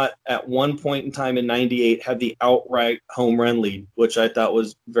did not, at one point in time in 98, have the outright home run lead, which I thought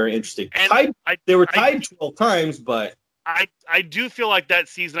was very interesting. They were tied 12 times, but... I do feel like that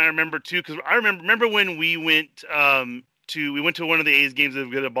season I remember, too, because I remember when we went to one of the A's games that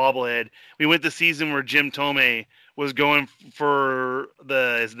we got a bobblehead. We went the season where Jim Thome was going for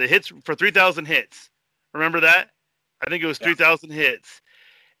the hits, for 3,000 hits. Remember that? I think it was 3,000 hits.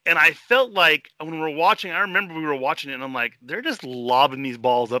 And I felt like when we were watching, I remember we were watching it, and I'm like, they're just lobbing these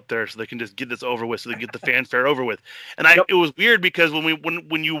balls up there so they can just get this over with, so they get the fanfare over with. And it was weird because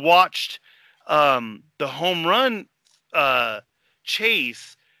when you watched the home run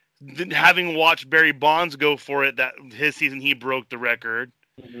chase, having watched Barry Bonds go for it, that his season he broke the record.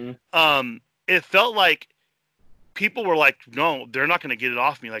 It felt like people were like, no, they're not going to get it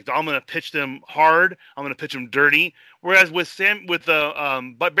off me. Like, I'm going to pitch them hard. I'm going to pitch them dirty. Whereas with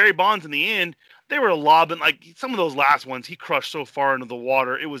Barry Bonds in the end, they were lobbing, like some of those last ones, he crushed so far into the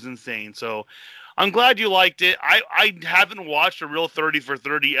water. It was insane. So I'm glad you liked it. I haven't watched a real 30 for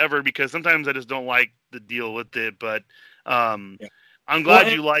 30 ever because sometimes I just don't like the deal with it. But I'm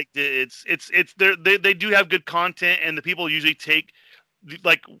glad you liked it. They do have good content, and the people usually take,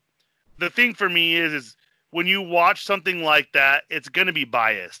 like, the thing for me is when you watch something like that, it's going to be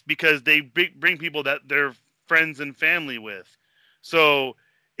biased because they bring people that they're friends and family with. So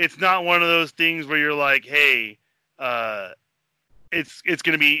it's not one of those things where you're like, hey, it's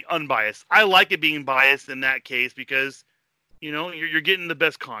going to be unbiased. I like it being biased in that case because, you're getting the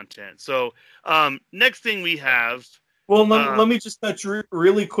best content. So next thing we have. Well, let me just touch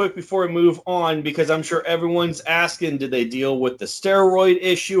really quick before we move on, because I'm sure everyone's asking, did they deal with the steroid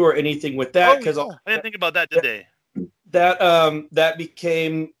issue or anything with that? Because I didn't think about that, did they? That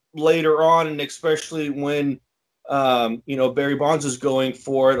became later on, and especially when Barry Bonds was going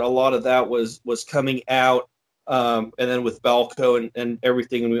for it, a lot of that was coming out, and then with Balco and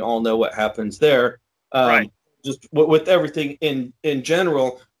everything, and we all know what happens there. Just with everything in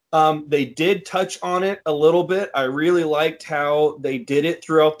general. They did touch on it a little bit. I really liked how they did it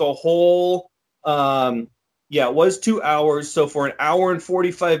throughout the whole. It was 2 hours. So for an hour and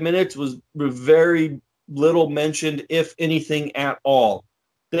 45 minutes was very little mentioned, if anything at all.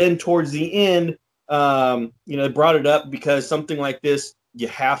 Then towards the end, they brought it up because something like this, you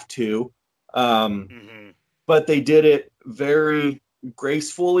have to. But they did it very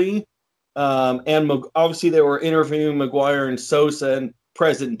gracefully. And obviously they were interviewing McGwire and Sosa and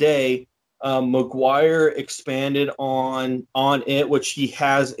present day. McGwire expanded on it, which he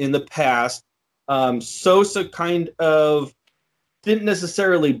has in the past. Sosa kind of didn't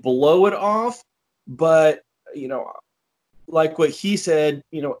necessarily blow it off, but like what he said,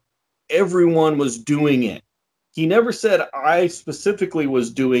 everyone was doing it. He never said I specifically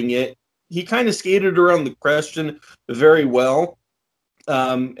was doing it. He kind of skated around the question very well.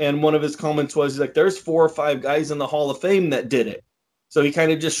 And one of his comments was, he's like, there's 4 or 5 guys in the Hall of Fame that did it. So he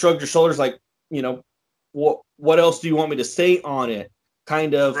kind of just shrugged his shoulders like, what else do you want me to say on it?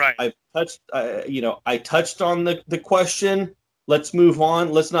 kind of, right. I touched on the question. Let's move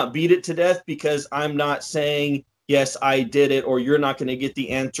on. Let's not beat it to death, because I'm not saying, yes, I did it, or you're not going to get the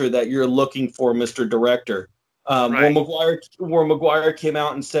answer that you're looking for, Mr. Director. Right. Where McGuire came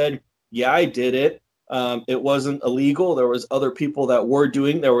out and said, yeah, I did it. It wasn't illegal. There was other people that were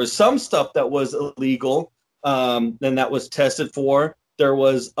doing. There was some stuff that was illegal, and that was tested for. There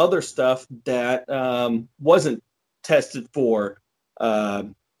was other stuff that wasn't tested for,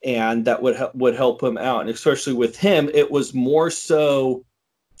 and that would help him out. And especially with him, it was more so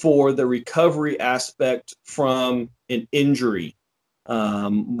for the recovery aspect from an injury.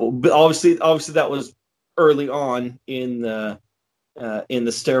 But obviously, that was early on in the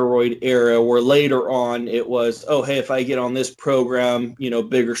steroid era, where later on it was, oh, hey, if I get on this program,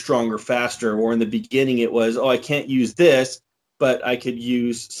 bigger, stronger, faster. Or in the beginning it was, oh, I can't use this, but I could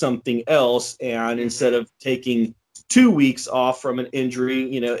use something else. And instead of taking 2 weeks off from an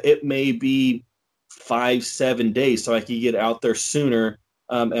injury, it may be 5-7 days, so I could get out there sooner,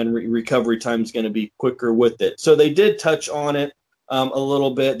 and recovery time is going to be quicker with it. So they did touch on it a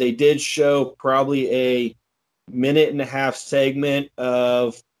little bit. They did show probably a minute-and-a-half segment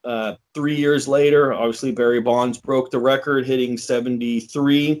of 3 years later. Obviously, Barry Bonds broke the record, hitting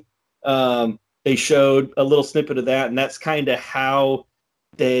 73. They showed a little snippet of that, and that's kind of how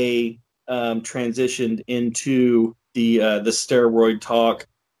they transitioned into the steroid talk.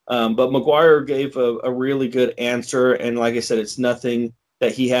 But McGuire gave a really good answer, and like I said, it's nothing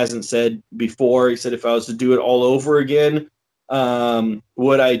that he hasn't said before. He said, if I was to do it all over again,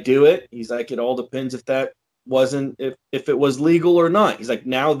 would I do it? He's like, it all depends if it was legal or not. He's like,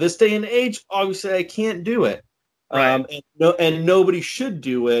 now this day and age, obviously I can't do it. Right. And nobody should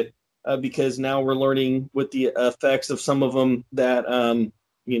do it, because now we're learning with the effects of some of them that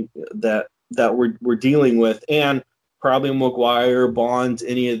that we're dealing with. And probably McGuire, Bonds,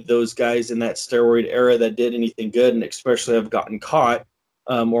 any of those guys in that steroid era that did anything good, and especially have gotten caught,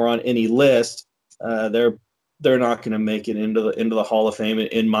 or on any list, they're not going to make it into the Hall of Fame,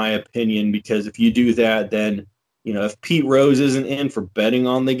 in my opinion, because if you do that, then, if Pete Rose isn't in for betting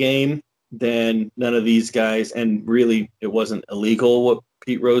on the game, then none of these guys, and really it wasn't illegal what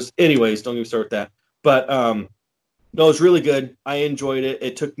Pete Rose, anyways, don't even start with that. But no, it was really good. I enjoyed it.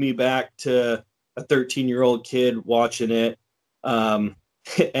 It took me back to a 13-year-old kid watching it. And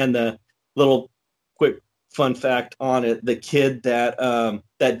the little quick fun fact on it, the kid that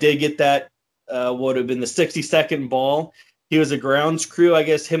did get that would have been the 60-second ball. He was a grounds crew. I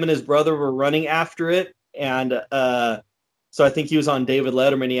guess him and his brother were running after it. And so I think he was on David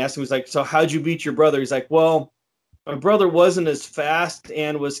Letterman. He asked him, he was like, so how'd you beat your brother? He's like, well, my brother wasn't as fast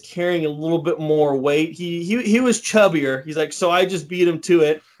and was carrying a little bit more weight. He was chubbier. He's like, so I just beat him to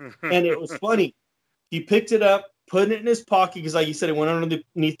it. And it was funny. He picked it up, put it in his pocket, because like you said, it went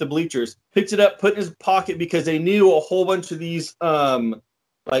underneath the bleachers. Picked it up, put it in his pocket, because they knew a whole bunch of these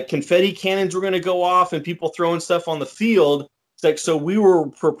like confetti cannons were going to go off and people throwing stuff on the field. It's like, so we were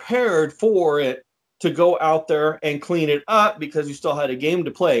prepared for it to go out there and clean it up, because we still had a game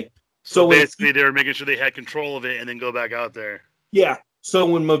to play. So basically, they were making sure they had control of it and then go back out there. Yeah. So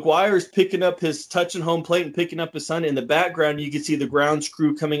when McGuire's picking up his touching home plate and picking up his son, in the background, you can see the grounds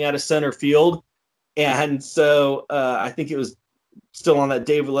crew coming out of center field. And so I think it was still on that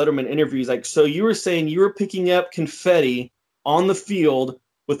David Letterman interview. He's like, so you were saying you were picking up confetti on the field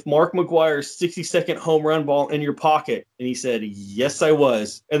with Mark McGuire's 60-second home run ball in your pocket? And he said, yes, I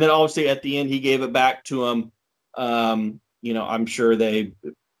was. And then obviously at the end, he gave it back to him. I'm sure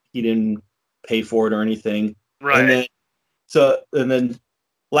he didn't pay for it or anything. Right. And then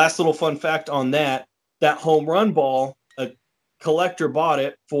last little fun fact on that home run ball, a collector bought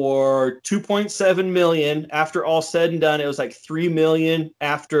it for $2.7 million. After all said and done, it was like $3 million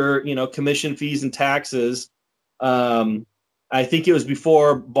after, commission fees and taxes. I think it was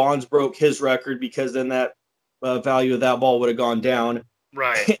before Bonds broke his record, because then that value of that ball would have gone down.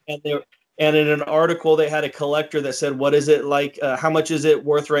 Right. And in an article, they had a collector that said, what is it like? How much is it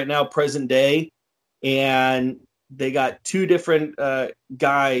worth right now, present day? And they got two different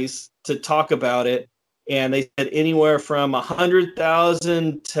guys to talk about it. And they said anywhere from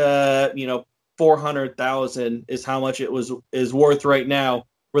 100,000 to, 400,000 is how much it is worth right now,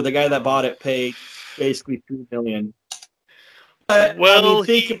 where the guy that bought it paid basically $3 million. But, well,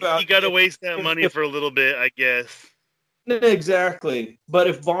 he got to waste that money for a little bit, I guess. Exactly. But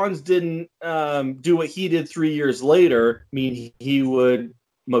if Bonds didn't do what he did 3 years later, I mean,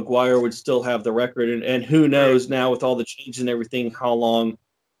 McGuire would still have the record. And who knows now, with all the change and everything, how long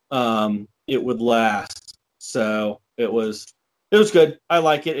it would last. So it was good. I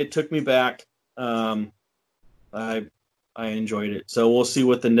like it. It took me back. I I enjoyed it. So we'll see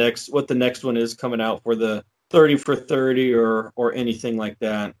what the next one is coming out for the 30 for 30 or anything like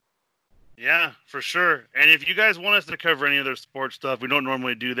that. Yeah, for sure. And if you guys want us to cover any other sports stuff, we don't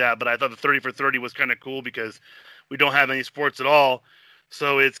normally do that, but I thought the 30 for 30 was kind of cool because we don't have any sports at all.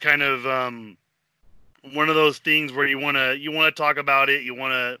 So it's kind of one of those things where you want to talk about it, you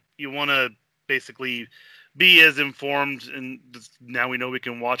want to basically be as informed, and now we know we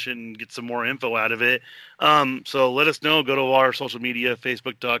can watch it and get some more info out of it. So let us know. Go to our social media,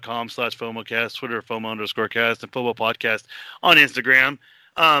 facebook.com/FOMOcast, Twitter, FOMO_cast, and FOMO podcast on Instagram.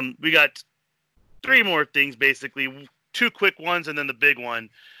 We got 3 more things, basically. 2 quick ones and then the big one.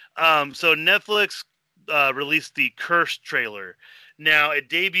 So Netflix released the Curse trailer. Now, it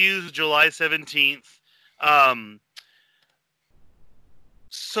debuts July 17th.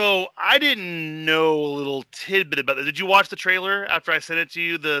 So I didn't know a little tidbit about it. Did you watch the trailer after I sent it to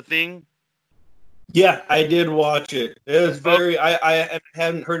you, the thing? Yeah, I did watch it. It was very, I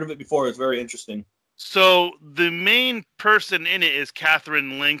hadn't heard of it before. It was very interesting. So the main person in it is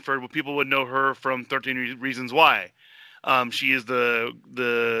Catherine Langford. People would know her from 13 Reasons Why. She is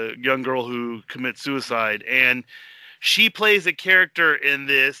the young girl who commits suicide, and she plays a character in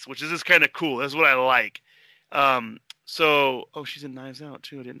this, which is just kind of cool. That's what I like. She's in Knives Out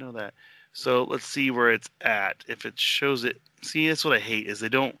too. I didn't know that. So let's see where it's at. If it shows it, see, that's what I hate is they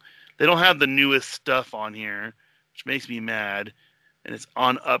don't have the newest stuff on here, which makes me mad. And it's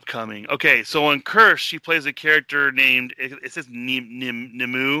on upcoming. Okay, so on Curse, she plays a character named, it says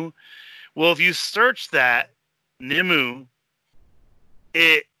Nimue. Well, if you search that, Nimue,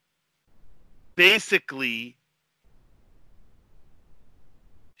 it basically,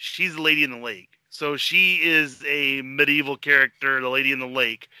 she's the Lady in the Lake. So she is a medieval character, the Lady in the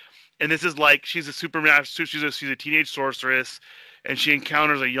Lake. And this is like, she's a teenage sorceress, and she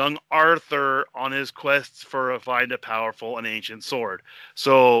encounters a young Arthur on his quest to find a powerful and ancient sword.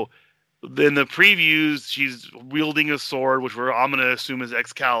 So in the previews, she's wielding a sword, which I'm going to assume is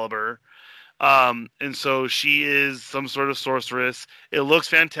Excalibur. And so she is some sort of sorceress. It looks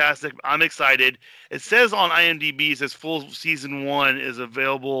fantastic. I'm excited. It says on IMDb, it says full season 1 is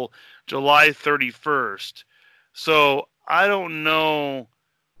available July 31st. So I don't know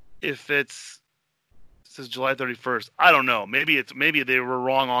if it says July 31st. I don't know. Maybe they were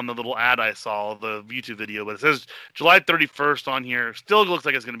wrong on the little ad I saw, the YouTube video, but it says July 31st on here. Still looks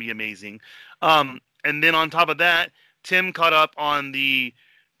like it's going to be amazing. And then on top of that, Tim caught up on the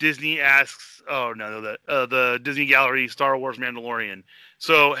Disney asks, the Disney Gallery Star Wars Mandalorian.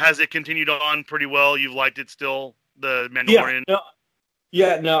 So has it continued on pretty well? You've liked it still, the Mandalorian? No,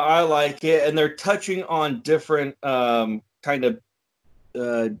 I like it, and they're touching on different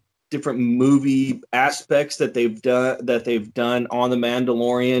different movie aspects that they've done on the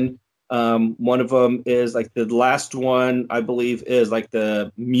Mandalorian. One of them is like the last one, I believe, is like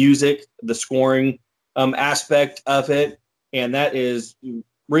the music, the scoring aspect of it, and that is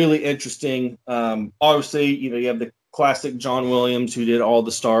really interesting. Obviously, you have the classic John Williams who did all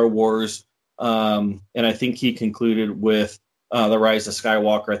the Star Wars, and I think he concluded with The Rise of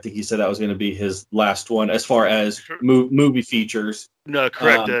Skywalker. I think he said that was going to be his last one as far as movie features. No,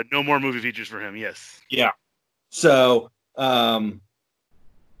 correct. No more movie features for him. Yes. Yeah. So,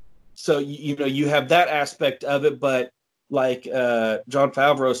 you have that aspect of it, but like Jon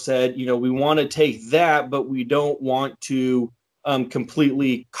Favreau said, we want to take that, but we don't want to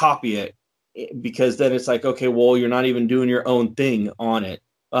completely copy it, because then it's like, okay, well, you're not even doing your own thing on it.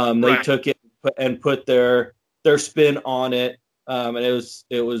 They took it and put their spin on it, and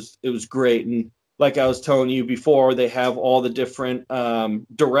it was great. And like I was telling you before, they have all the different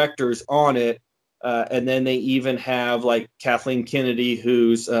directors on it, and then they even have like Kathleen Kennedy,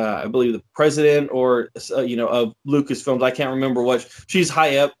 who's I believe the president or of Lucasfilms. I can't remember what she's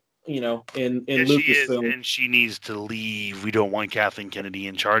high up. In Lucasfilm. And she needs to leave. We don't want Kathleen Kennedy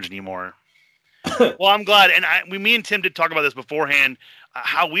in charge anymore. Well, I'm glad. And me and Tim did talk about this beforehand,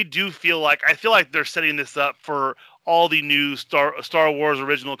 how we do feel like, I feel like they're setting this up for all the new Star Wars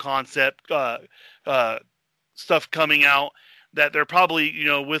original concept stuff coming out, that they're probably,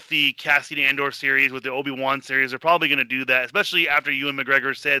 with the Cassian Andor series, with the Obi-Wan series, they're probably going to do that, especially after Ewan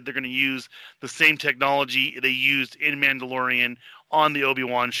McGregor said they're going to use the same technology they used in Mandalorian on the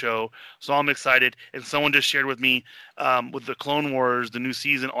Obi-Wan show. So I'm excited. And someone just shared with me with the Clone Wars, the new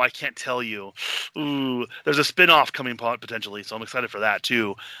season. Oh, I can't tell you. Ooh, there's a spinoff coming potentially, so I'm excited for that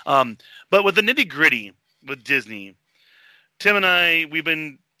too. But with the nitty-gritty with Disney, Tim and I, we've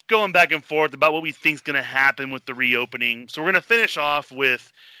been going back and forth about what we think is going to happen with the reopening. So we're going to finish off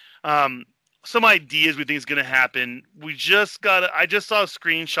with some ideas we think is going to happen. I just saw a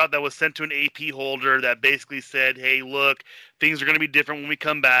screenshot that was sent to an AP holder that basically said, "Hey, look, things are going to be different when we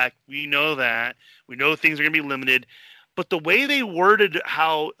come back. We know that. We know things are going to be limited." But the way they worded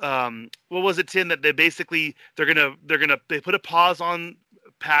how, what was it, Tim? That they basically they put a pause on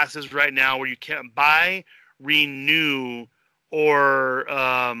passes right now where you can't buy, renew, or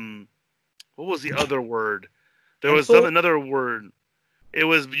what was the other word? There was another word. It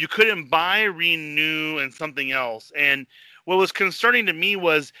was you couldn't buy, renew, and something else. And what was concerning to me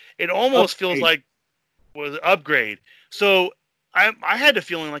was it almost feels like was upgrade. So I had the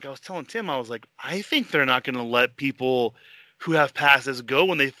feeling, like I was telling Tim, I was like, I think they're not going to let people who have passes go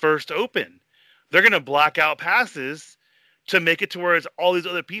when they first open. They're going to black out passes to make it to where it's all these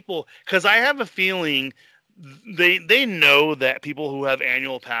other people. Because I have a feeling they know that people who have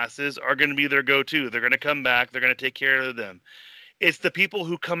annual passes are going to be their go-to. They're going to come back. They're going to take care of them. It's the people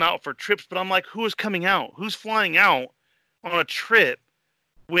who come out for trips. But I'm like, who is coming out? Who's flying out on a trip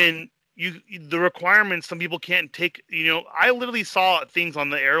when the requirements, some people can't take, I literally saw things on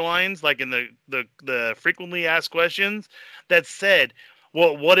the airlines, like in the frequently asked questions that said,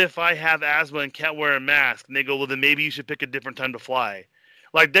 well, what if I have asthma and can't wear a mask? And they go, well, then maybe you should pick a different time to fly.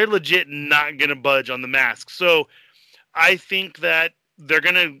 Like, they're legit not going to budge on the mask. So I think that they're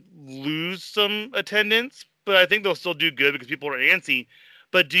going to lose some attendance, but I think they'll still do good because people are antsy.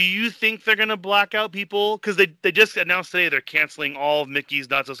 But do you think they're going to black out people? Because they just announced today they're canceling all of Mickey's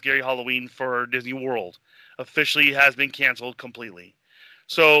Not So Scary Halloween for Disney World. Officially has been canceled completely.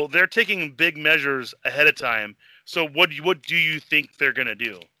 So they're taking big measures ahead of time. So what do you think they're going to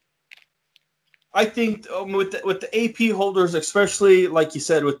do? I think with the AP holders, especially like you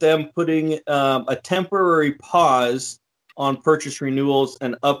said, with them putting a temporary pause on purchase renewals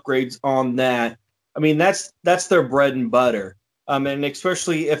and upgrades on that, I mean, that's their bread and butter. And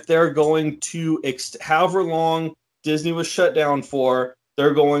especially if they're going to however long Disney was shut down for,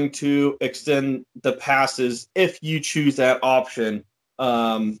 they're going to extend the passes if you choose that option.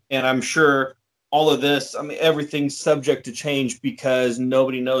 And I'm sure all of this, I mean, everything's subject to change because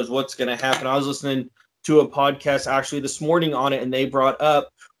nobody knows what's going to happen. I was listening to a podcast actually this morning on it, and they brought up,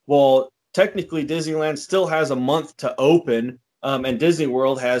 well, technically Disneyland still has a month to open. And Disney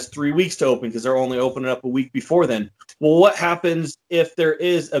World has 3 weeks to open because they're only opening up a week before then. Well, what happens if there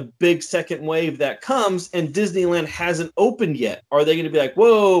is a big second wave that comes and Disneyland hasn't opened yet? Are they going to be like,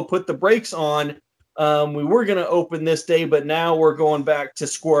 whoa, put the brakes on? We were going to open this day, but now we're going back to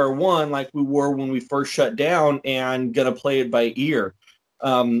square one like we were when we first shut down and going to play it by ear.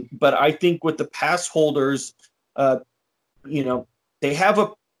 But I think with the pass holders, they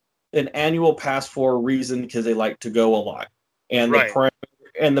have an annual pass for a reason because they like to go a lot. And right.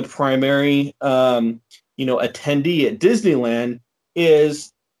 the primary attendee at Disneyland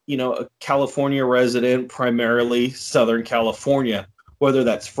is, a California resident, primarily Southern California, whether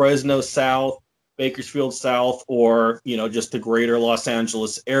that's Fresno South, Bakersfield South, or, just the greater Los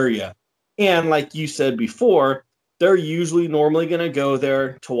Angeles area. And like you said before, they're usually normally going to go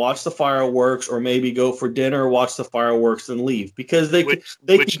there to watch the fireworks or maybe go for dinner, watch the fireworks and leave because they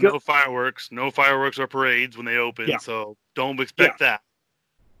no fireworks or parades when they open. Yeah. So don't expect that.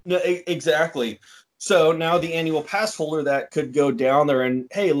 No, exactly. So now the annual pass holder that could go down there and,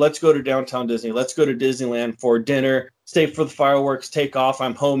 hey, let's go to downtown Disney. Let's go to Disneyland for dinner, stay for the fireworks, take off.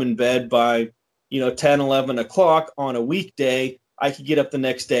 I'm home in bed by, 10, 11 o'clock on a weekday. I could get up the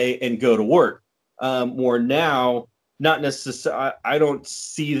next day and go to work. Or now, not necessarily, I don't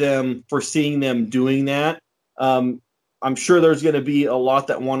see them foreseeing them doing that. I'm sure there's going to be a lot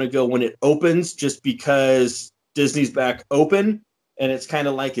that want to go when it opens just because Disney's back open and it's kind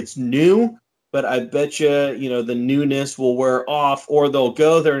of like it's new. But I bet you, the newness will wear off or they'll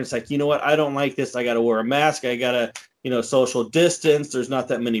go there and it's like, you know what? I don't like this. I got to wear a mask. I got to, social distance. There's not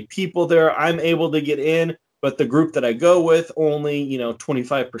that many people there. I'm able to get in. But the group that I go with, only,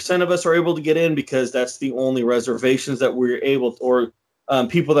 25% of us are able to get in because that's the only reservations that we're able to, or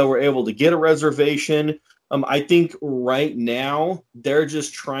people that were able to get a reservation. I think right now they're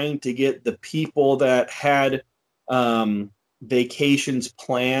just trying to get the people that had vacations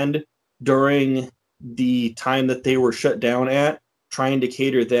planned during the time that they were shut down trying to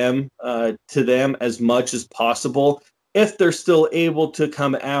cater them to them as much as possible if they're still able to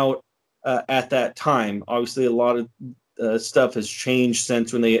come out at that time. Obviously, a lot of stuff has changed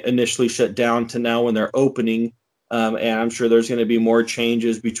since when they initially shut down to now when they're opening. And I'm sure there's going to be more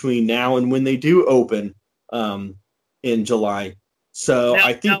changes between now and when they do open in July. So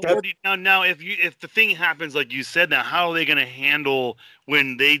I think now if the thing happens like you said, now how are they going to handle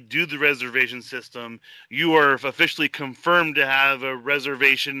when they do the reservation system? You are officially confirmed to have a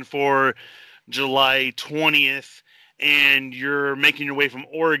reservation for July 20th and you're making your way from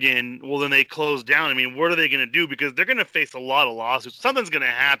Oregon, well, then they close down. I mean, what are they going to do? Because they're going to face a lot of lawsuits. Something's going to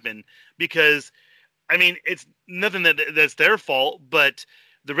happen because, I mean, it's nothing that's their fault, but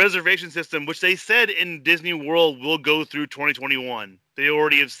the reservation system, which they said in Disney World will go through 2021. They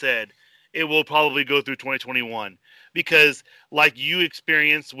already have said it will probably go through 2021 because, like you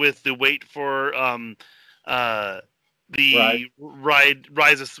experienced with the wait for the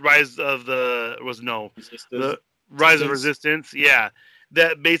rise of the was no the rise of resistance. Yeah,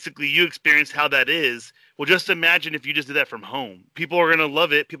 that basically you experienced how that is. Well, just imagine if you just did that from home. People are going to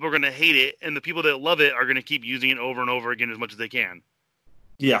love it. People are going to hate it, and the people that love it are going to keep using it over and over again as much as they can.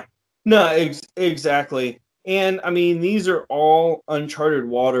 Yeah, no, exactly. And I mean, these are all uncharted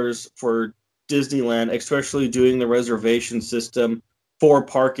waters for Disneyland, especially doing the reservation system for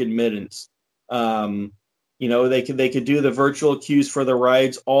park admittance. You know, they could do the virtual queues for the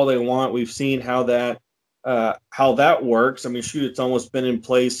rides all they want. We've seen how that works. I mean, shoot, it's almost been in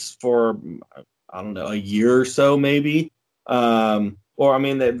place for I don't know, a year or so, maybe. Or I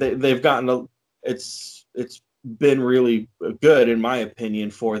mean, they've gotten it's been really good in my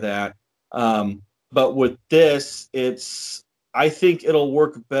opinion for that. But with this, I think it'll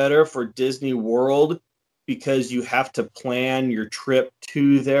work better for Disney World because you have to plan your trip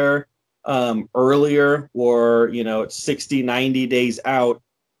to there earlier, or, you know, it's 60, 90 days out.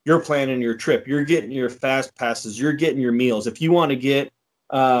 You're planning your trip. You're getting your fast passes. You're getting your meals. If you want to get,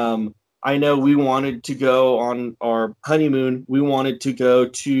 I know we wanted to go on our honeymoon. We wanted to go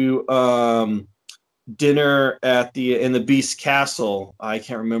to dinner in the Beast Castle. I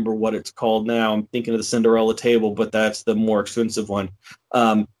can't remember what it's called now. I'm thinking of the Cinderella table, but that's the more expensive one.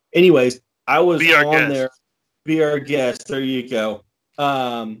 Anyways, I was on there. Be our guest. There you go.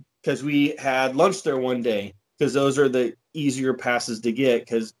 Because we had lunch there one day, because those are the easier passes to get,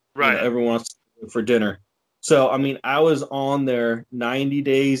 because everyone wants to go for dinner. So, I mean, I was on there 90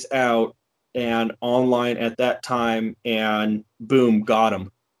 days out and online at that time, and boom, got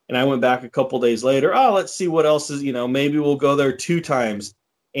them. And I went back a couple days later. Oh, let's see what else is, maybe we'll go there 2 times.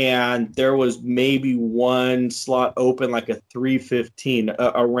 And there was maybe one slot open, like a 3:15,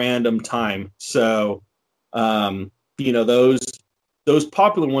 a random time. So, those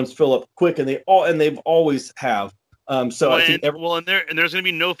popular ones fill up quick, and they've always have. So I think and there's going to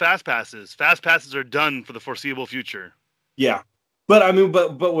be no fast passes. Fast passes are done for the foreseeable future. Yeah, but I mean,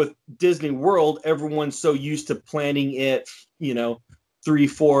 but with Disney World, everyone's so used to planning it, 3,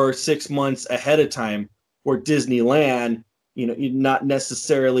 4, 6 months ahead of time. Or Disneyland, not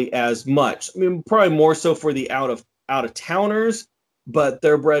necessarily as much. I mean, probably more so for the out of towners, but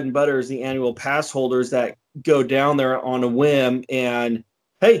their bread and butter is the annual pass holders that go down there on a whim and,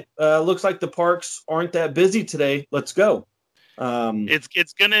 hey, looks like the parks aren't that busy today. Let's go.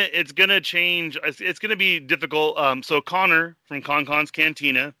 It's gonna change. It's gonna be difficult. So Connor from ConCon's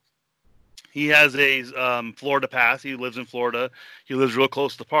Cantina, he has a Florida pass. He lives in Florida. He lives real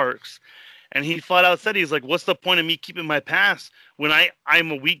close to the parks. And he flat out said, he's like, what's the point of me keeping my pass when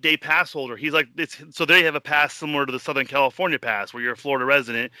I'm a weekday pass holder? He's like, so they have a pass similar to the Southern California pass where you're a Florida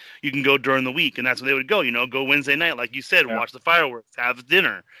resident. You can go during the week, and that's when they would go, go Wednesday night, like you said, watch the fireworks, have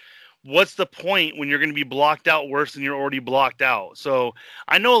dinner. What's the point when you're going to be blocked out worse than you're already blocked out? So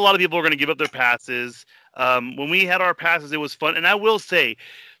I know a lot of people are going to give up their passes. When we had our passes, it was fun. And I will say,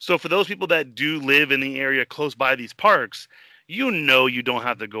 so for those people that do live in the area close by these parks, you don't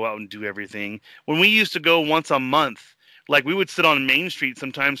have to go out and do everything. When we used to go once a month, like we would sit on Main Street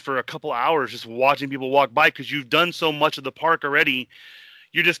sometimes for a couple hours just watching people walk by, because you've done so much of the park already.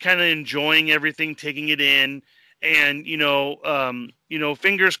 You're just kind of enjoying everything, taking it in. And,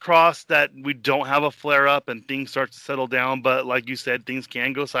 fingers crossed that we don't have a flare up and things start to settle down. But like you said, things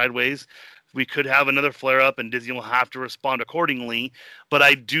can go sideways. We could have another flare up and Disney will have to respond accordingly. But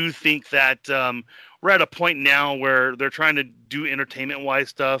I do think that we're at a point now where they're trying to do entertainment-wise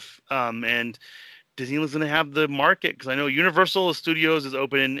stuff, and Disneyland's going to have the market, because I know Universal Studios is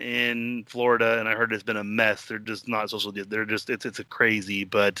open in Florida, and I heard it's been a mess. They're just not social. They're just it's a crazy.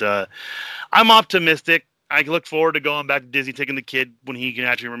 But I'm optimistic. I look forward to going back to Disney, taking the kid when he can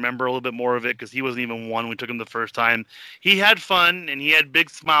actually remember a little bit more of it, because he wasn't even 1 when we took him the first time. He had fun, and he had a big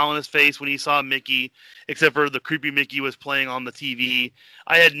smile on his face when he saw Mickey, except for the creepy Mickey was playing on the TV.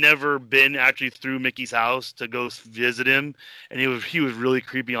 I had never been actually through Mickey's house to go visit him, and he was really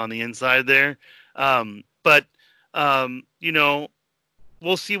creepy on the inside there. But we'll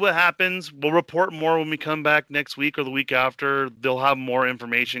see what happens. We'll report more when we come back next week or the week after. They'll have more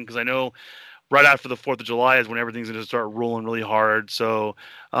information, because I know right after the 4th of July is when everything's going to start rolling really hard. So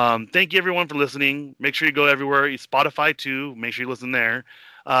thank you, everyone, for listening. Make sure you go everywhere. Spotify, too. Make sure you listen there.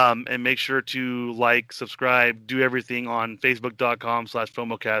 And make sure to like, subscribe, do everything on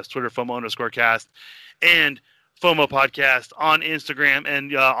Facebook.com/FOMOcast, Twitter, FOMO_cast, and FOMO Podcast on Instagram.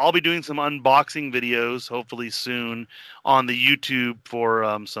 And I'll be doing some unboxing videos, hopefully soon, on the YouTube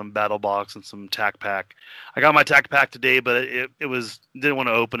for some Battle Box and some Tac Pack. I got my Tac Pack today, but it was didn't want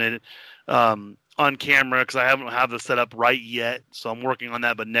to open it on camera because I haven't have the setup right yet. So I'm working on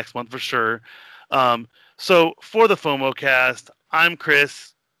that, but next month for sure. So for the FOMO Cast, I'm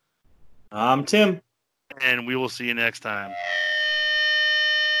Chris. I'm Tim. And we will see you next time.